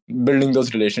making building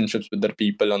those relationships with the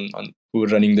people on who are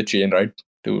running the chain, right,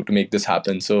 to make this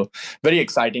happen. So very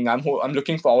exciting. I'm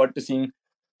looking forward to seeing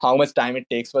how much time it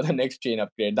takes for the next chain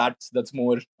upgrade. That's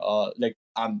more like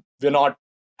we're not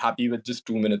happy with just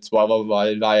 2 minutes. Why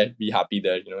be happy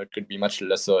there? It could be much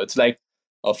lesser. It's like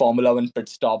a Formula One pit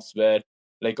stops where,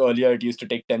 like, earlier it used to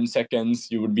take 10 seconds.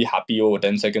 You would be happy, oh,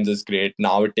 10 seconds is great.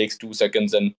 Now it takes 2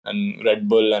 seconds, and Red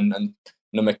Bull and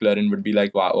McLaren would be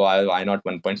like, why not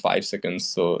 1.5 seconds?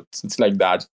 So it's like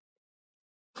that.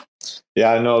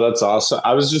 Yeah, no, that's awesome.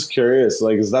 I was just curious,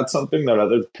 like, is that something that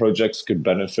other projects could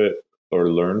benefit or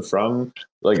learn from?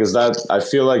 Like, I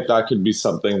feel like that could be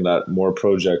something that more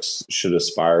projects should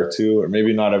aspire to, or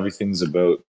maybe not everything's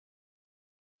about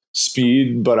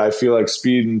speed, but I feel like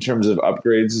speed in terms of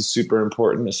upgrades is super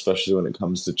important, especially when it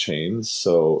comes to chains.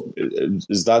 So,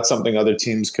 is that something other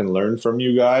teams can learn from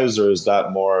you guys, or is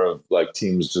that more of like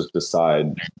teams just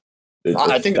decide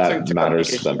I if think that it's a matters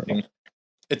to communication them or thing. not?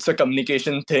 It's a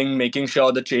communication thing, making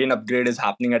sure the chain upgrade is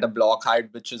happening at a block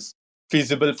height which is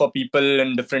feasible for people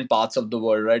in different parts of the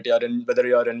world, right? Whether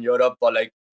you're in Europe or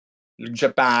like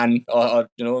Japan, or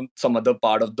some other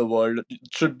part of the world. It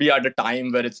should be at a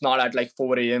time where it's not at like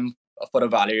 4 a.m. for a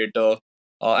validator.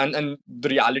 And the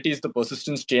reality is the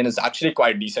persistence chain is actually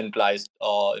quite decentralized.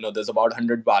 There's about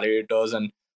 100 validators,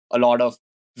 and a lot of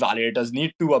validators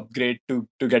need to upgrade to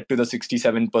get to the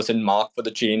 67% mark for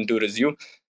the chain to resume.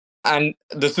 And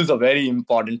this is a very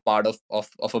important part of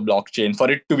a blockchain for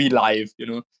it to be live.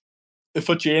 If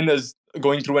a chain is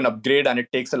going through an upgrade and it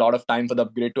takes a lot of time for the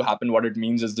upgrade to happen, what it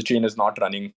means is the chain is not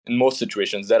running in most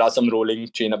situations. There are some rolling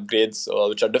chain upgrades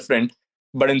which are different,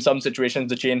 but in some situations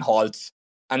the chain halts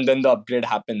and then the upgrade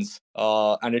happens,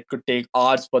 and it could take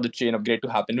hours for the chain upgrade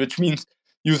to happen, which means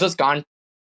users can't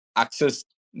access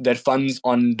their funds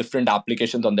on different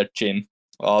applications on that chain,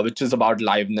 which is about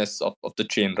liveness of the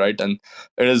chain, right? And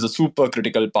it is a super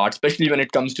critical part, especially when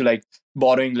it comes to like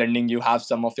borrowing, lending. You have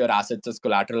some of your assets as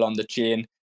collateral on the chain.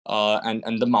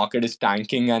 and the market is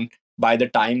tanking, and by the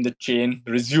time the chain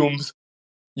resumes,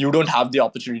 you don't have the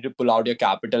opportunity to pull out your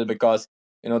capital because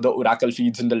the oracle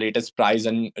feeds in the latest price,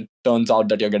 and it turns out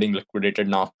that you're getting liquidated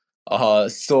now.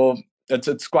 So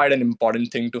it's quite an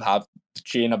important thing to have the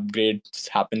chain upgrades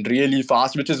happen really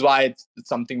fast, which is why it's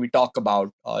something we talk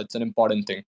about. It's an important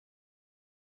thing.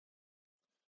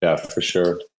 Yeah, for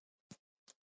sure.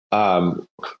 Um,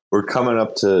 we're coming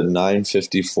up to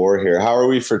 9:54 here. How are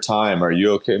we for time? Are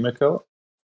you okay, Mikko?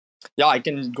 Yeah, I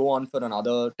can go on for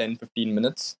another 10-15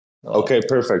 minutes. Okay,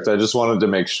 perfect. I just wanted to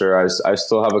make sure. I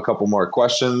still have a couple more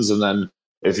questions, and then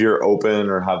if you're open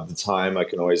or have the time, I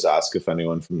can always ask if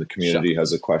anyone from the Sure. community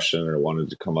has a question or wanted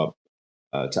to come up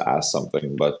to ask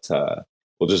something. But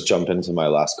we'll just jump into my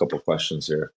last couple questions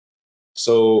here.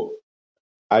 So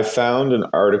I found an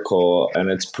article, and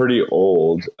it's pretty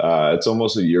old. It's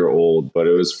almost a year old, but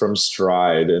it was from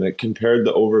Stride, and it compared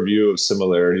the overview of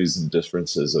similarities and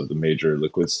differences of the major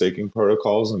liquid staking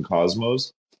protocols in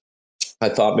Cosmos. I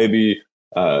thought maybe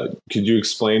could you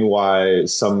explain why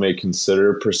some may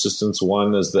consider Persistence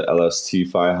One as the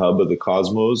LST-Fi hub of the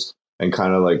Cosmos, and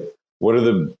kind of like what are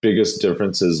the biggest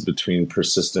differences between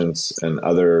Persistence and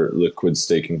other liquid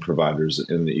staking providers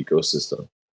in the ecosystem?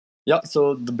 Yeah,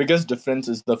 so the biggest difference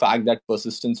is the fact that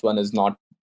Persistence One is not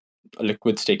a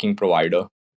liquid staking provider.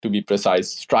 To be precise,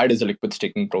 Stride is a liquid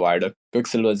staking provider.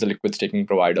 Quicksilver is a liquid staking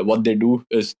provider. What they do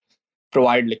is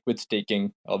provide liquid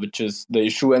staking, which is the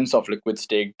issuance of liquid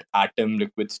staked Atom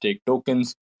liquid stake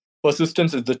tokens.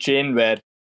 Persistence is the chain where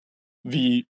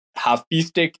we have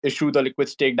pStake issue the liquid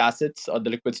staked assets or the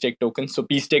liquid stake tokens. So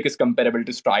pStake is comparable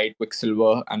to Stride,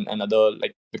 Quicksilver, and other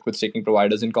like liquid staking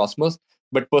providers in Cosmos.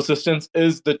 But Persistence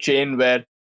is the chain where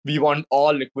we want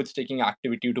all liquid staking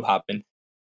activity to happen.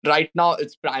 Right now,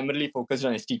 it's primarily focused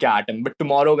on STK Atom. But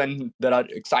tomorrow, when there are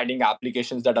exciting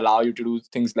applications that allow you to do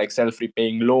things like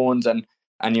self-repaying loans, and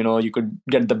you could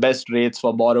get the best rates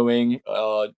for borrowing,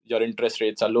 your interest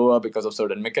rates are lower because of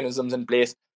certain mechanisms in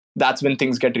place. That's when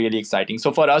things get really exciting.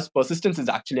 So for us, Persistence is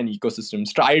actually an ecosystem.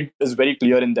 Stride is very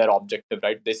clear in their objective,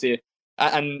 right? They say,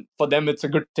 and for them, it's a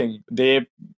good thing. They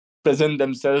present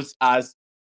themselves as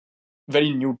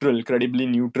very neutral, credibly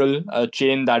neutral, a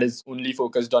chain that is only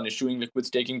focused on issuing liquid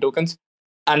staking tokens.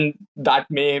 And that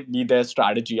may be their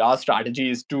strategy. Our strategy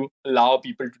is to allow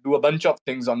people to do a bunch of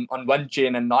things on one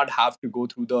chain and not have to go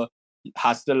through the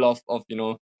hassle of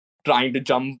trying to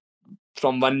jump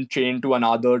from one chain to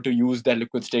another to use their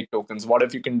liquid stake tokens. What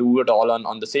if you can do it all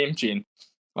on the same chain?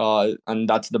 And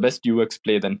that's the best UX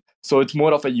play then. So it's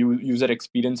more of a user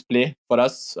experience play for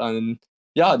us. And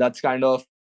yeah, that's kind of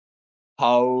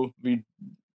how we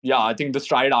I think the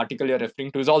Stride article you're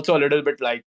referring to is also a little bit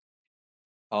like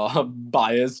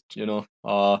biased,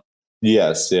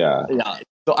 Yes, yeah. yeah.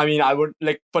 So I mean, I would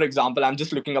like, for example, I'm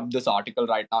just looking up this article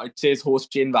right now. It says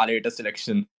host chain validator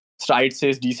selection. Stride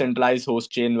says decentralized host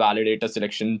chain validator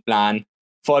selection plan.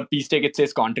 For pStake, it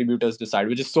says contributors decide,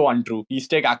 which is so untrue.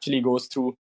 pStake actually goes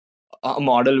through a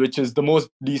model which is the most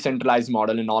decentralized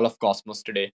model in all of Cosmos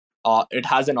today. It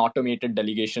has an automated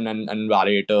delegation and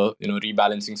validator,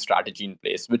 rebalancing strategy in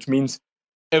place, which means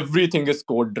everything is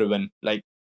code driven. Like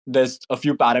there's a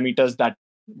few parameters that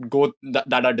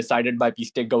are decided by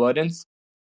pStake governance,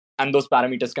 and those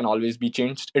parameters can always be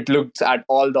changed. It looks at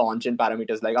all the on-chain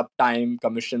parameters like uptime,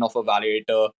 commission of a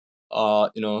validator,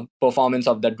 performance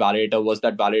of that validator. Was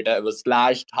that validator ever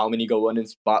slashed? How many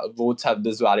governance votes have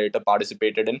this validator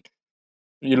participated in?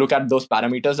 You look at those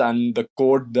parameters, and the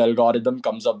algorithm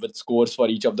comes up with scores for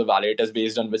each of the validators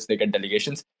based on which they get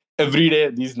delegations. Every day,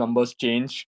 these numbers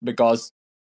change because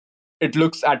it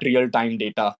looks at real-time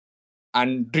data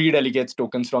and redelegates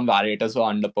tokens from validators who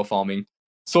are underperforming.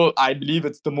 So I believe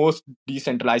it's the most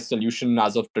decentralized solution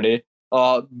as of today.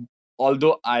 Uh,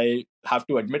 Although I have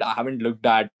to admit, I haven't looked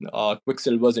at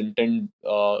Quicksilver's intent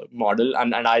model,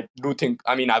 and I do think,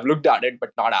 I mean, I've looked at it, but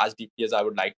not as deeply as I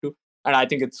would like to. And I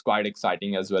think it's quite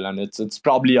exciting as well, and it's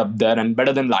probably up there and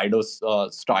better than Lido's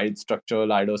Stride structure,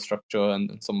 Lido structure,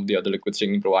 and some of the other liquid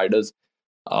staking providers.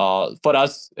 For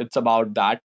us, it's about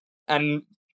that, and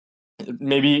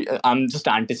maybe I'm just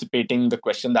anticipating the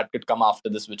question that could come after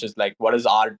this, which is like, what is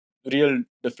our real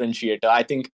differentiator? I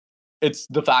think it's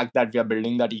the fact that we are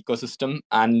building that ecosystem,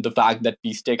 and the fact that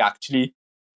pStake actually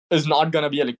is not going to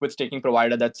be a liquid staking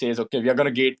provider that says, okay, we are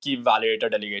going to gatekeep validator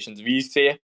delegations. We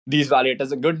say these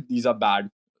validators are good, these are bad.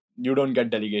 You don't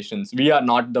get delegations. We are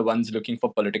not the ones looking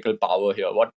for political power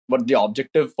here. What the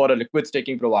objective for a liquid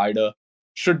staking provider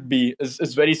should be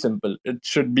is very simple. It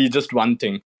should be just one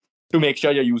thing: to make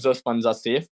sure your users' funds are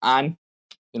safe, and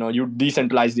you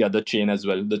decentralize the other chain as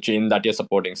well, the chain that you're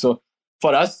supporting. So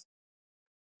for us,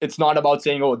 it's not about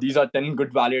saying, oh, these are 10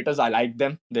 good validators, I like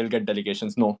them, they'll get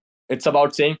delegations. No, it's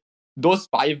about saying those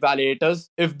 5 validators,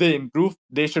 if they improve,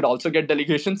 they should also get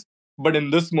delegations. But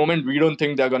in this moment, we don't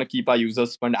think they're going to keep our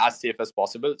users fund as safe as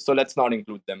possible, so let's not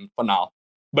include them for now.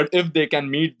 But if they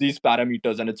can meet these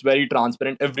parameters and it's very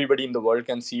transparent, everybody in the world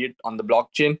can see it on the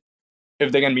blockchain,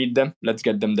 if they can meet them, let's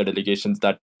get them the delegations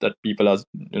that people are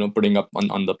putting up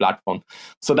on the platform.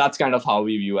 So that's kind of how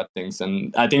we view at things,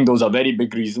 and I think those are very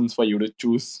big reasons for you to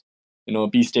choose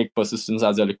pStake persistence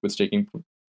as a liquid staking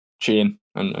chain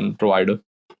and provider.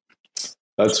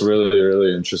 That's really,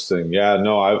 really interesting. Yeah,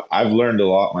 no, I've learned a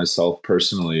lot myself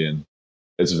personally, and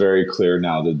it's very clear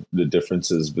now the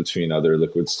differences between other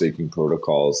liquid staking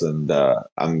protocols, and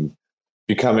I'm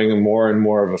becoming more and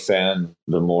more of a fan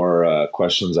the more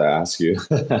questions I ask you.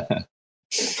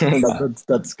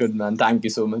 That's good, man. Thank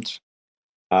you so much.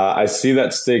 I see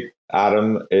that Stake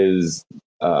Atom is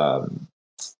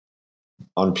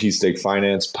on pStake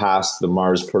Finance passed the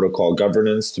Mars Protocol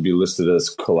governance to be listed as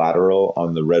collateral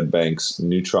on the Red Bank's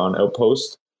Neutron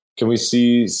outpost. Can we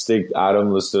see Staked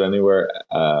Atom listed anywhere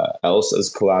else as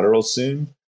collateral soon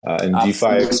in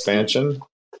DeFi expansion?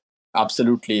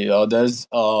 Absolutely. There's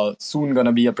soon going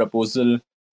to be a proposal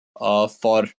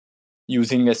for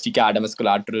using STK Atom as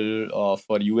collateral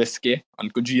for USK on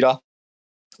Kujira.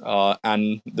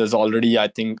 And there's already, I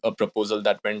think, a proposal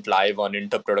that went live on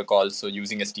Inter Protocol, so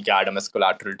using STK Atom as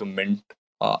collateral to mint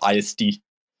IST.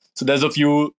 So there's a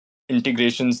few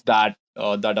integrations that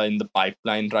are in the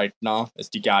pipeline right now.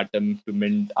 STK Atom to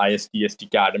mint IST,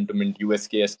 STK Atom to mint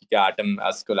USK, STK Atom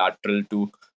as collateral to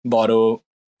borrow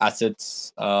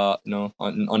assets,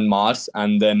 on Mars,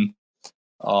 and then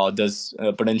there's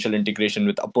a potential integration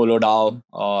with Apollo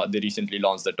DAO. They recently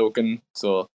launched the token,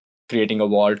 so creating a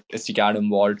vault, STK Atom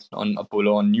vault on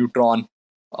Apollo on Neutron,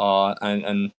 and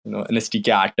an STK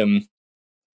Atom,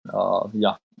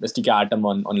 STK Atom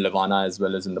on Levana as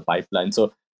well as in the pipeline.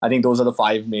 So I think those are the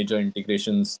 5 major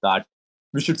integrations that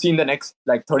we should see in the next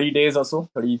 30 days or so,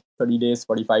 30 days,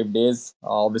 45 days.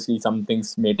 Obviously, some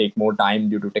things may take more time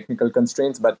due to technical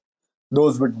constraints, but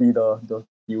those would be the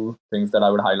few things that I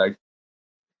would highlight.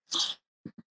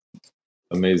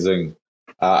 Amazing.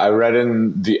 I read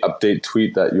in the update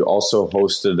tweet that you also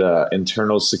hosted an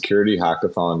internal security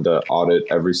hackathon to audit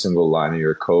every single line of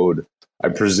your code. I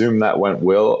presume that went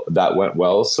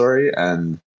well. Sorry,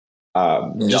 and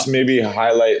just maybe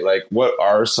highlight what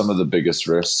are some of the biggest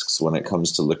risks when it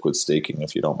comes to liquid staking,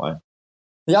 if you don't mind.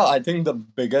 Yeah, I think the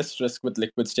biggest risk with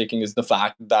liquid staking is the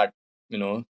fact that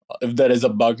if there is a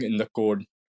bug in the code,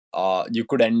 you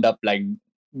could end up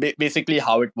basically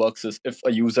how it works is if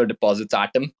a user deposits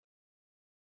Atom,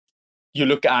 you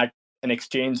look at an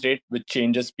exchange rate which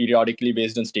changes periodically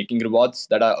based on staking rewards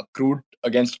that are accrued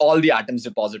against all the atoms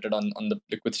deposited on the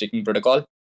liquid staking protocol.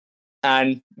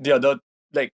 And the other,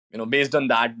 based on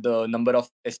that, the number of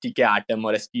STK Atom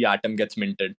or ST Atom gets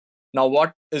minted. Now,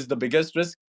 what is the biggest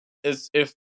risk is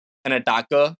if an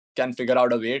attacker can figure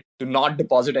out a way to not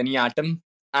deposit any Atom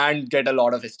and get a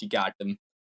lot of STK Atom.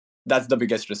 That's the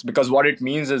biggest risk, because what it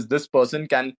means is this person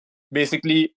can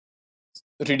basically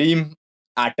redeem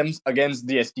atoms against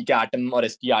the STK Atom or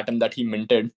ST Atom that he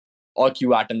minted, or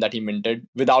Q Atom that he minted,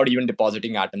 without even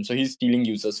depositing Atom. So he's stealing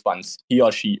users' funds, he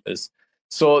or she is.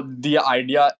 So the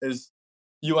idea is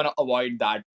you want to avoid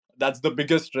that. That's the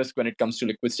biggest risk when it comes to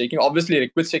liquid staking. Obviously,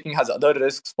 liquid staking has other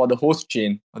risks for the host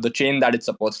chain, or the chain that it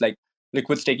supports. Like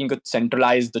liquid staking could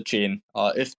centralize the chain.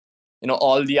 If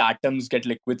all the atoms get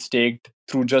liquid staked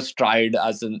through just Stride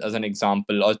as an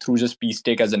example, or through just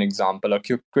pStake as an example, or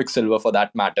Quicksilver for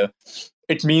that matter,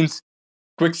 it means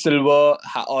Quicksilver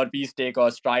or pStake or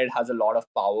Stride has a lot of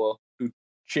power to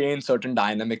change certain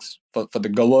dynamics for the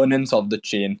governance of the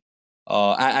chain.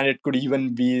 And it could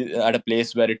even be at a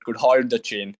place where it could halt the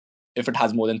chain if it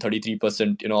has more than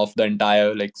 33% of the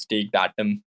entire staked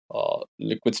Atom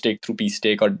liquid stake through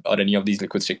pStake or any of these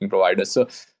liquid staking providers. So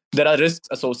there are risks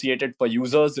associated for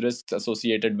users, risks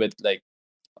associated with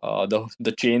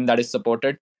the chain that is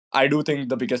supported. I do think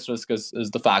the biggest risk is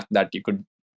the fact that you could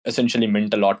essentially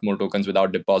mint a lot more tokens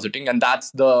without depositing, and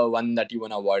that's the one that you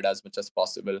want to avoid as much as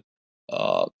possible.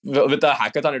 With the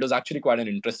hackathon, it was actually quite an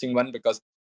interesting one, because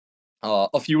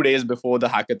a few days before the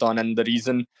hackathon, and the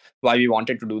reason why we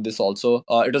wanted to do this also,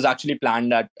 it was actually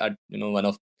planned at one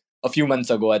of a few months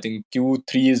ago. I think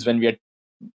Q3 is when we had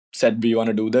said we want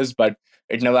to do this, but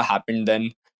it never happened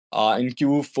then. In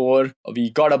Q4, we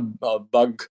got a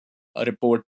bug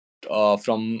report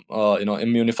from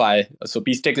Immunify. So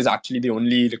pStake is actually the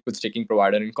only liquid staking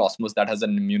provider in Cosmos that has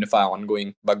an Immunify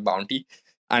ongoing bug bounty,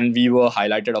 and we were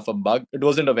highlighted of a bug. It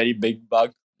wasn't a very big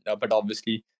bug, but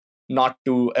obviously not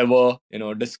to ever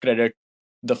discredit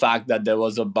the fact that there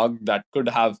was a bug that could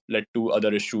have led to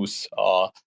other issues.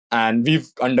 And we've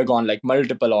undergone like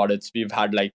multiple audits. We've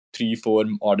had like 3 4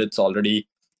 audits already,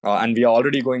 and we are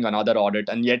already going another audit,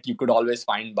 and yet you could always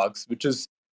find bugs, which is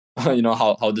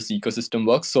how this ecosystem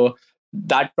works. So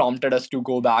that prompted us to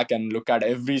go back and look at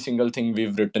every single thing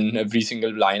we've written, every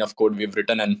single line of code we've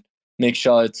written, and make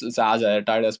sure it's as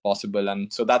airtight as possible.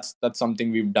 And so that's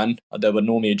something we've done. There were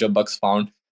no major bugs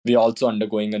found. We're also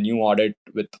undergoing a new audit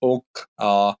with Oak.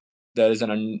 There is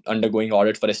an undergoing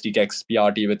audit for STK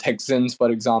XPRT with Hexens, for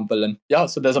example. And yeah,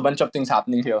 so there's a bunch of things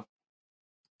happening here.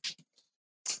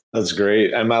 That's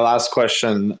great. And my last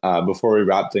question before we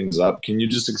wrap things up, can you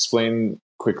just explain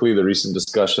quickly the recent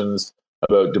discussions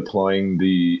about deploying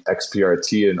the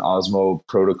XPRT and Osmo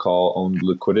protocol owned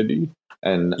liquidity?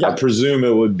 And I presume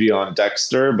it would be on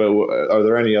Dexter, but are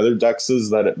there any other dexes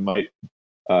that it might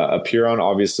appear on?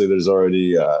 Obviously, there's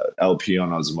already LP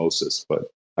on Osmosis,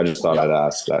 but I just thought I'd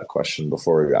ask that question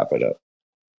before we wrap it up.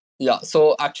 Yeah,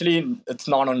 so actually, it's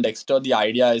not on Dexter. The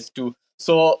idea is to...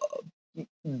 So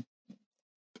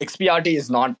XPRT is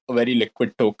not a very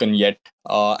liquid token yet.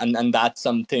 And that's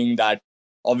something that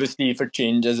obviously if it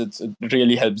changes, it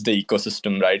really helps the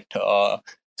ecosystem, right?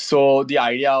 So the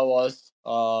idea was,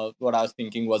 what I was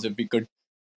thinking was if we could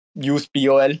use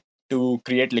POL to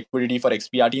create liquidity for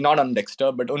XPRT, not on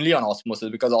Dexter, but only on Osmosis,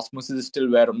 because Osmosis is still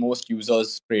where most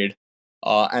users trade.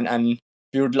 And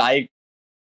we would like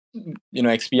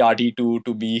XPRT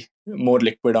to be more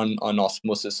liquid on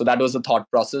Osmosis. So that was the thought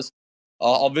process.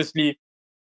 Obviously,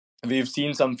 we've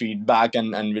seen some feedback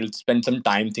and we'll spend some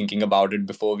time thinking about it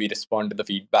before we respond to the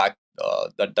feedback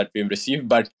that we've received.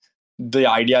 But the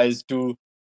idea is to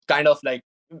kind of like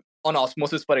on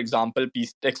Osmosis, for example,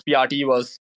 XPRT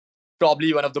was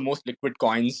probably one of the most liquid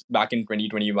coins back in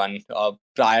 2021,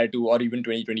 prior to, or even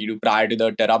 2022, prior to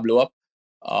the Terra blow up.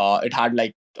 It had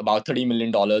like about $30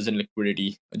 million in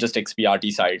liquidity, just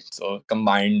XPRT side. So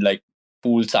combined like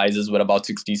pool sizes were about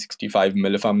 65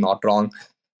 mil, if I'm not wrong.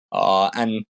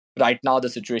 And right now the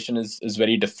situation is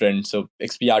very different. So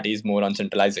XPRT is more on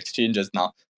centralized exchanges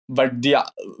now. But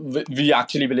we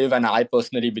actually believe, and I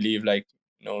personally believe, like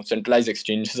centralized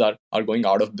exchanges are going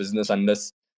out of business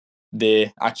unless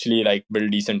they actually like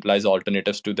build decentralized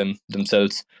alternatives to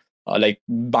themselves. Like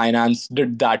Binance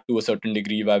did that to a certain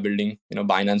degree by building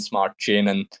Binance Smart Chain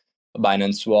and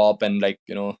Binance Swap, and like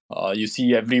you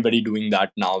see everybody doing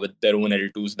that now with their own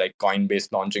L2s, like Coinbase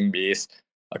launching Base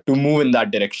to move in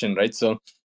that direction, right? So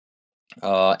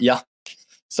yeah,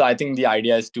 so I think the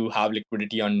idea is to have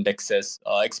liquidity on dexes.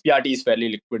 XPRT is fairly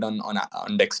liquid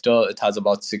on Dexter. It has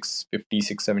about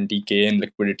 650-670K in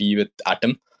liquidity with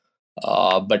Atom.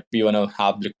 But we want to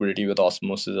have liquidity with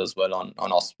Osmosis as well on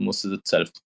Osmosis itself.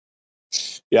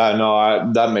 Yeah,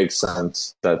 no, that makes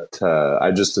sense. That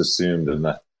I just assumed, and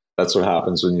that's what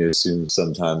happens when you assume.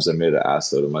 Sometimes I made an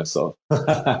ass out of myself.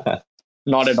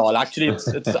 Not at all. Actually,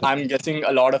 it's I'm guessing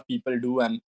a lot of people do,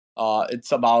 and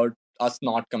it's about us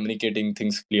not communicating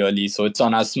things clearly. So it's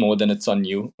on us more than it's on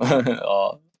you.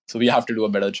 So we have to do a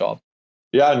better job.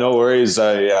 Yeah, no worries.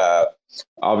 I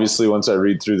obviously once I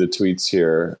read through the tweets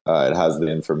here, it has the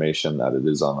information that it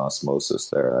is on Osmosis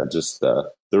there. I just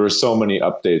there were so many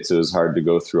updates; it was hard to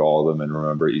go through all of them and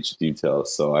remember each detail.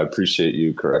 So I appreciate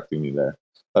you correcting me there.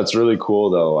 That's really cool,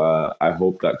 though. I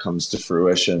hope that comes to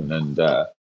fruition and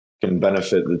can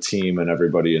benefit the team and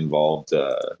everybody involved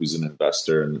who's an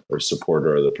investor or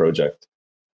supporter of the project.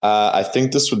 I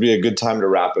think this would be a good time to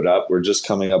wrap it up. We're just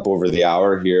coming up over the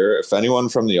hour here. If anyone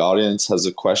from the audience has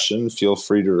a question, feel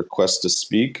free to request to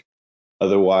speak.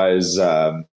 Otherwise,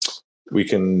 we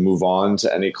can move on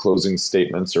to any closing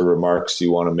statements or remarks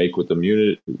you want to make with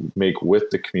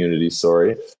the community.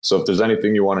 Sorry. So if there's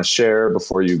anything you want to share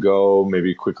before you go,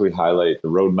 maybe quickly highlight the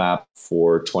roadmap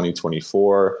for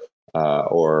 2024,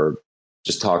 or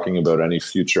just talking about any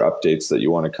future updates that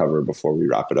you want to cover before we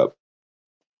wrap it up.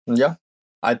 Yeah.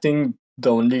 I think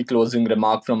the only closing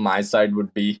remark from my side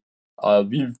would be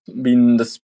we've been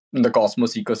in the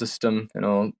Cosmos ecosystem,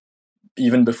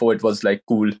 even before it was like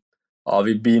cool.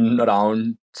 We've been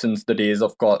around since the days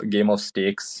of Game of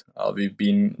Stakes. We've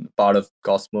been part of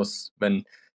Cosmos when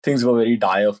things were very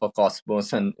dire for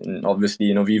Cosmos, and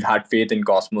obviously, we've had faith in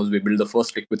Cosmos. We built the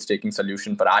first liquid staking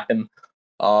solution for Atom.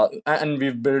 And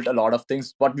we've built a lot of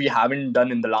things. What we haven't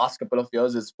done in the last couple of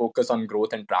years is focus on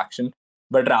growth and traction,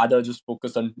 but rather just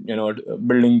focus on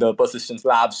building the Persistence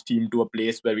Labs team to a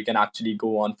place where we can actually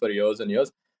go on for years and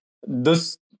years.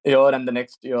 This year and the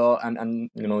next year and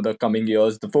the coming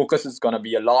years, the focus is going to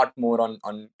be a lot more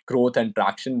on growth and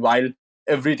traction, while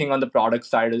everything on the product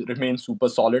side remains super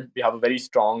solid. We have a very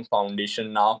strong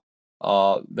foundation now.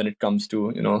 when it comes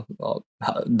to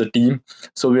the team.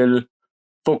 So we'll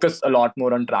focus a lot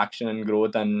more on traction and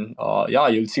growth, and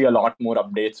you'll see a lot more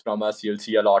updates from us. You'll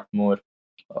see a lot more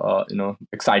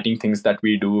exciting things that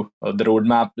we do. The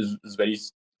roadmap is very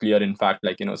clear. In fact,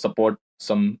 support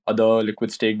some other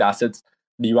liquid staked assets,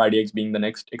 DYDX being the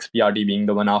next, XPRT being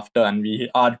the one after, and we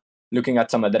are looking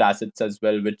at some other assets as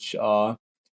well, which I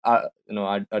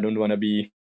don't want to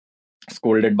be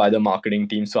scolded by the marketing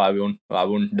team, so I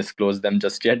won't disclose them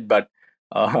just yet. But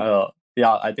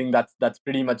I think that's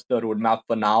pretty much the roadmap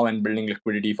for now, and building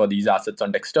liquidity for these assets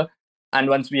on Dexter. And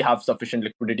once we have sufficient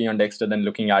liquidity on Dexter, then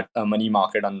looking at a money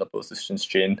market on the persistence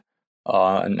chain,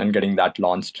 and getting that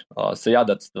launched.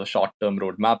 That's the short-term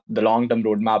roadmap. The long-term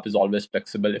roadmap is always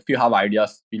flexible. If you have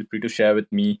ideas, feel free to share with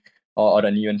me, or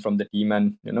anyone from the team,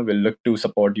 and we'll look to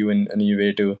support you in any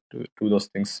way to do those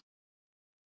things.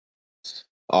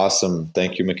 Awesome.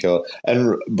 Thank you, Mikhail.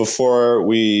 And before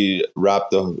we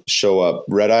wrap the show up,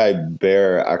 Red Eye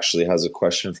Bear actually has a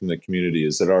question from the community.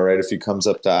 Is it all right if he comes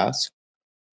up to ask?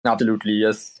 Absolutely,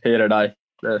 yes. Hey, Red Eye.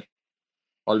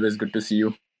 Always good to see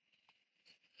you.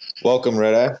 Welcome,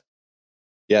 Red Eye.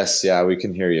 Yes, yeah, we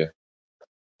can hear you.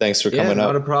 Thanks for coming up.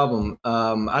 Not a problem.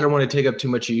 I don't want to take up too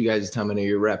much of you guys' time. I know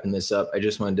you're wrapping this up. I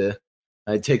just wanted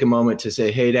to take a moment to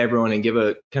say hey to everyone and give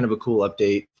a kind of a cool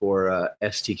update for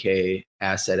STK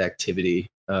asset activity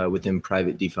within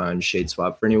private DeFi and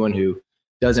ShadeSwap. For anyone who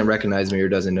doesn't recognize me or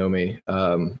doesn't know me,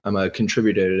 I'm a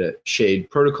contributor to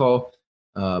Shade Protocol,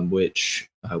 which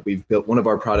we've built. One of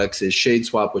our products is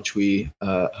ShadeSwap, which we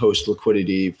host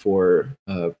liquidity for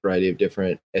a variety of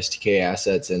different STK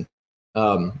assets. And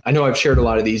I know I've shared a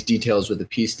lot of these details with the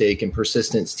pStake and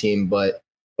persistence team, but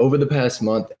over the past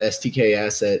month, STK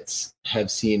assets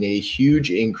have seen a huge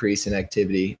increase in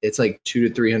activity. It's like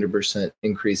 200 to 300%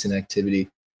 increase in activity,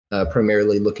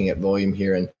 primarily looking at volume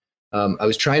here. And I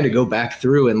was trying to go back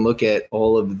through and look at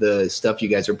all of the stuff you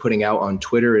guys are putting out on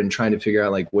Twitter and trying to figure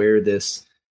out like where this,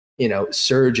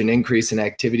 surge and increase in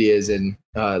activity is. And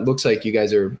it looks like you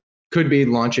guys could be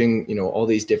launching, all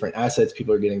these different assets.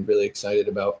 People are getting really excited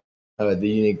about the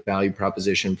unique value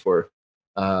proposition for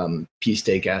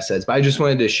pStake assets. But I just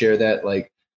wanted to share that,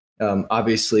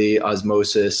 obviously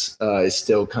Osmosis is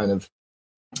still kind of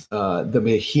the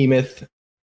behemoth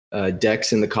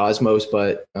DEX in the cosmos,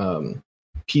 but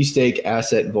pStake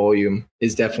asset volume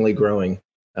is definitely growing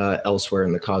elsewhere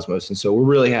in the cosmos. And so we're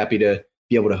really happy to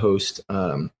be able to host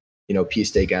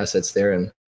pStake assets there, and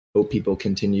hope people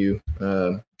continue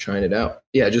trying it out.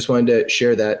 Yeah, I just wanted to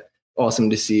share that. Awesome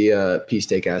to see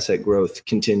pStake asset growth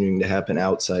continuing to happen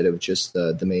outside of just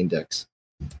the main DEX.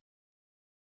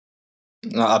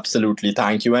 Absolutely,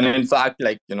 thank you. And in fact,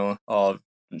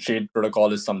 Shade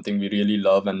Protocol is something we really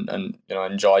love and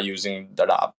enjoy using that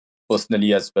app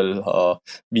personally as well.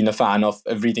 Been a fan of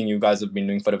everything you guys have been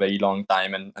doing for a very long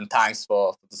time, and thanks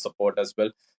for the support as well.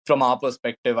 From our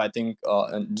perspective, I think,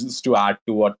 and just to add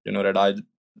to what Red Eye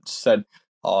said,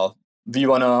 we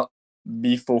wanna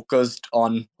be focused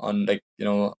on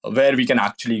where we can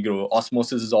actually grow.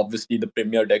 Osmosis is obviously the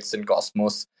premier DEX in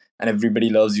Cosmos, and everybody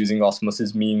loves using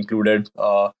Osmosis, me included.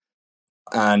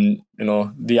 And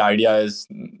the idea is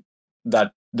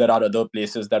that there are other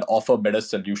places that offer better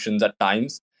solutions at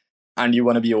times, and you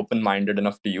want to be open-minded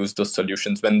enough to use those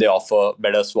solutions when they offer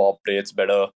better swap rates,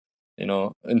 better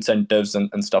incentives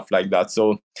and stuff like that.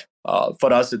 So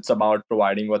for us, it's about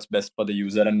providing what's best for the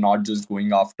user and not just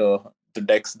going after the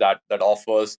DEX that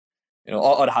offers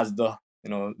or has the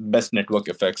best network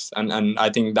effects. And I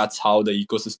think that's how the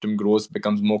ecosystem grows,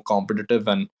 becomes more competitive,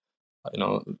 and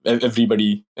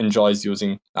everybody enjoys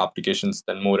using applications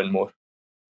then more and more.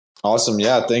 Awesome.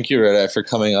 Yeah. Thank you, Red Eye, for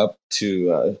coming up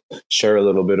to share a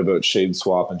little bit about Shade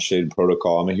Swap and Shade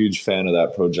Protocol. I'm a huge fan of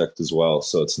that project as well.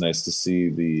 So it's nice to see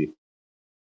the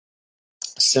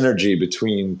synergy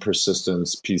between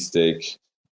persistence, pStake,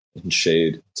 and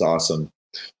Shade. It's awesome.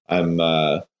 I'm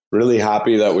really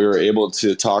happy that we were able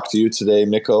to talk to you today,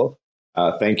 Mikko.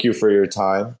 Thank you for your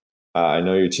time. I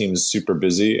know your team is super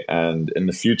busy, and in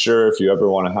the future, if you ever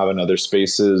want to have another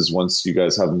spaces, once you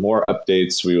guys have more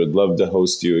updates, we would love to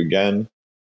host you again.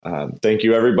 Thank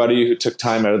you, everybody who took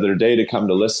time out of their day to come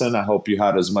to listen. I hope you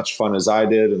had as much fun as I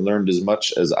did and learned as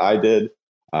much as I did.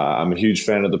 I'm a huge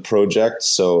fan of the project.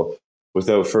 So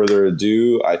without further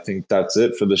ado, I think that's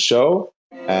it for the show.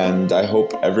 And I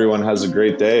hope everyone has a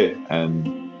great day,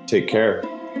 and take care.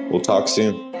 We'll talk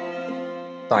soon.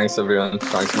 Thanks, everyone.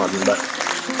 Thanks, Martin. Bye.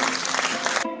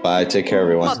 Bye. Take care,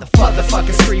 everyone.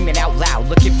 Motherfuckers screaming out loud,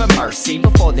 looking for mercy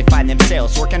before they find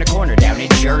themselves working a corner down in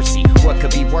Jersey. What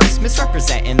could be worse?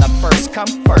 Misrepresenting the first come,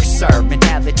 first serve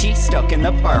mentality stuck in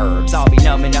the burbs. I'll be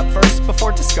numbing up first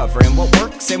before discovering what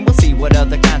works, and we'll see what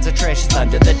other kinds of trash is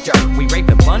under the dirt. We rape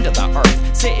and plunder the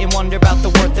earth, sit and wonder about the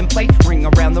worth and play, ring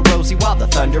around the rosy while the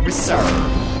thunder is served.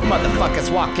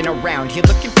 Motherfuckers walking around here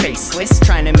looking faceless,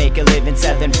 trying to make a living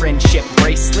selling friendship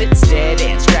bracelets. Dead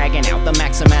ends dragging out the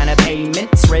max amount of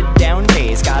payments. Red down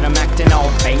days got 'em acting all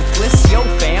bankless. Yo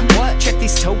fam, what? Check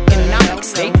these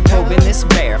tokenomics. They probing this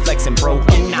bear, flexing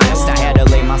broken honest. I had to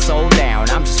lay my soul down,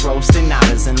 I'm just roasting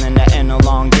honors. And then to end a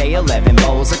long day, 11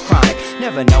 bowls of chronic.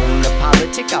 Never known to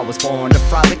politic, I was born to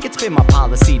frolic. It's been my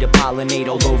policy to pollinate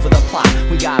all over the plot.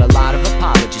 We got a lot of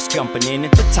apologists jumping in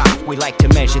at the top. We like to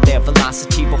measure their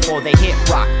velocity before they hit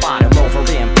rock bottom. Over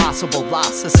impossible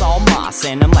loss, it's all moss,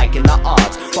 and I'm liking the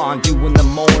odds. Fondue in the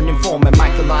morning, forming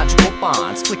mycological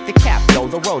bonds. Flick the cap, yo,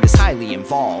 the road is highly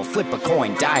involved. Flip a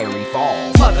coin, diary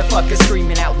evolve. Motherfuckers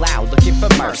screaming out loud, looking for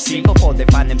mercy before they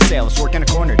find themselves working a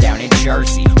corner down in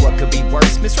Jersey. What could be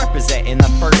worse? Misrepresenting the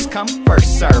first come,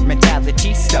 first serve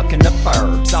mentality stuck in the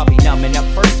burbs. I'll be numbing up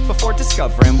first before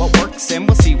discovering what works, and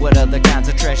we'll see what other kinds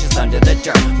of trash is under the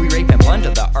dirt. We rape and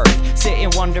plunder the earth, sit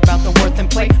and wonder about the worth and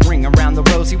play, ring around the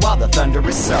rosy while the thunder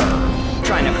is served.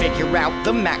 Trying to figure out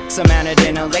the max amount of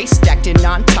dinner lace, stacked in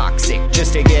non-toxic,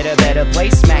 just to get a better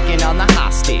place. Smacking on the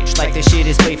hostage, like the shit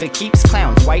is played for keeps.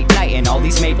 Clowns, white knight, and all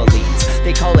these Maybellines.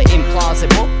 They call it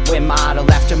implausible, when model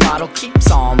after model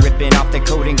keeps on ripping off the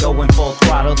coat and going full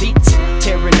throttle beats.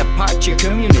 Tearing apart your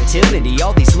community,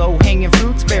 all these low-hanging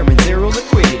fruits bearing zero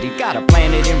liquidity. Got a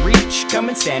planet in reach,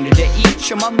 coming standard to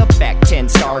each. I'm on the back 10,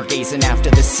 stargazing after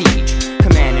the siege.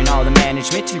 Commanding all the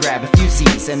management to grab a few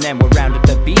Z's, and then we'll round up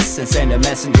the beasts and send a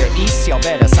messenger east. Y'all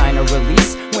better sign a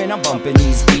release when I'm bumping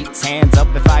these beats. Hands up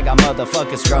if I got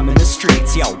motherfuckers drumming the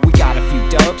streets. Yo, we got a few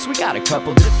dubs, we got a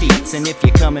couple defeats, and if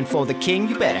you're coming for the king,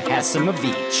 you better have some of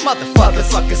each.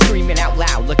 Motherfuckers screaming out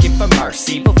loud, looking for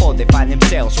mercy before they find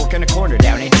themselves working a corner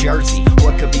down in Jersey.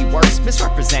 What could be worse?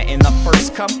 Misrepresenting the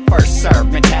first come, first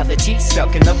serve mentality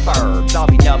stuck in the burbs. I'll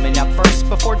be numbing up first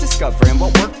before discovering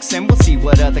what works, and we'll see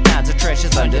what other kinds of trash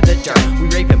is under the dirt. We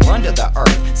rape and plunder the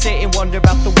earth, sit and wonder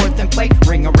about the worth and play,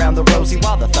 ring around the rosy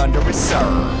while the thunder is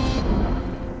served.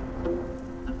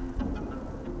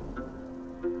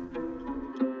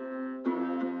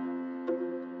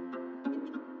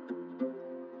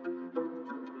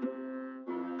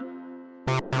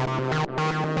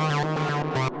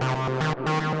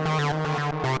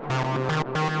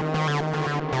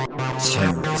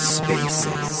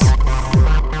 TerraSpaces.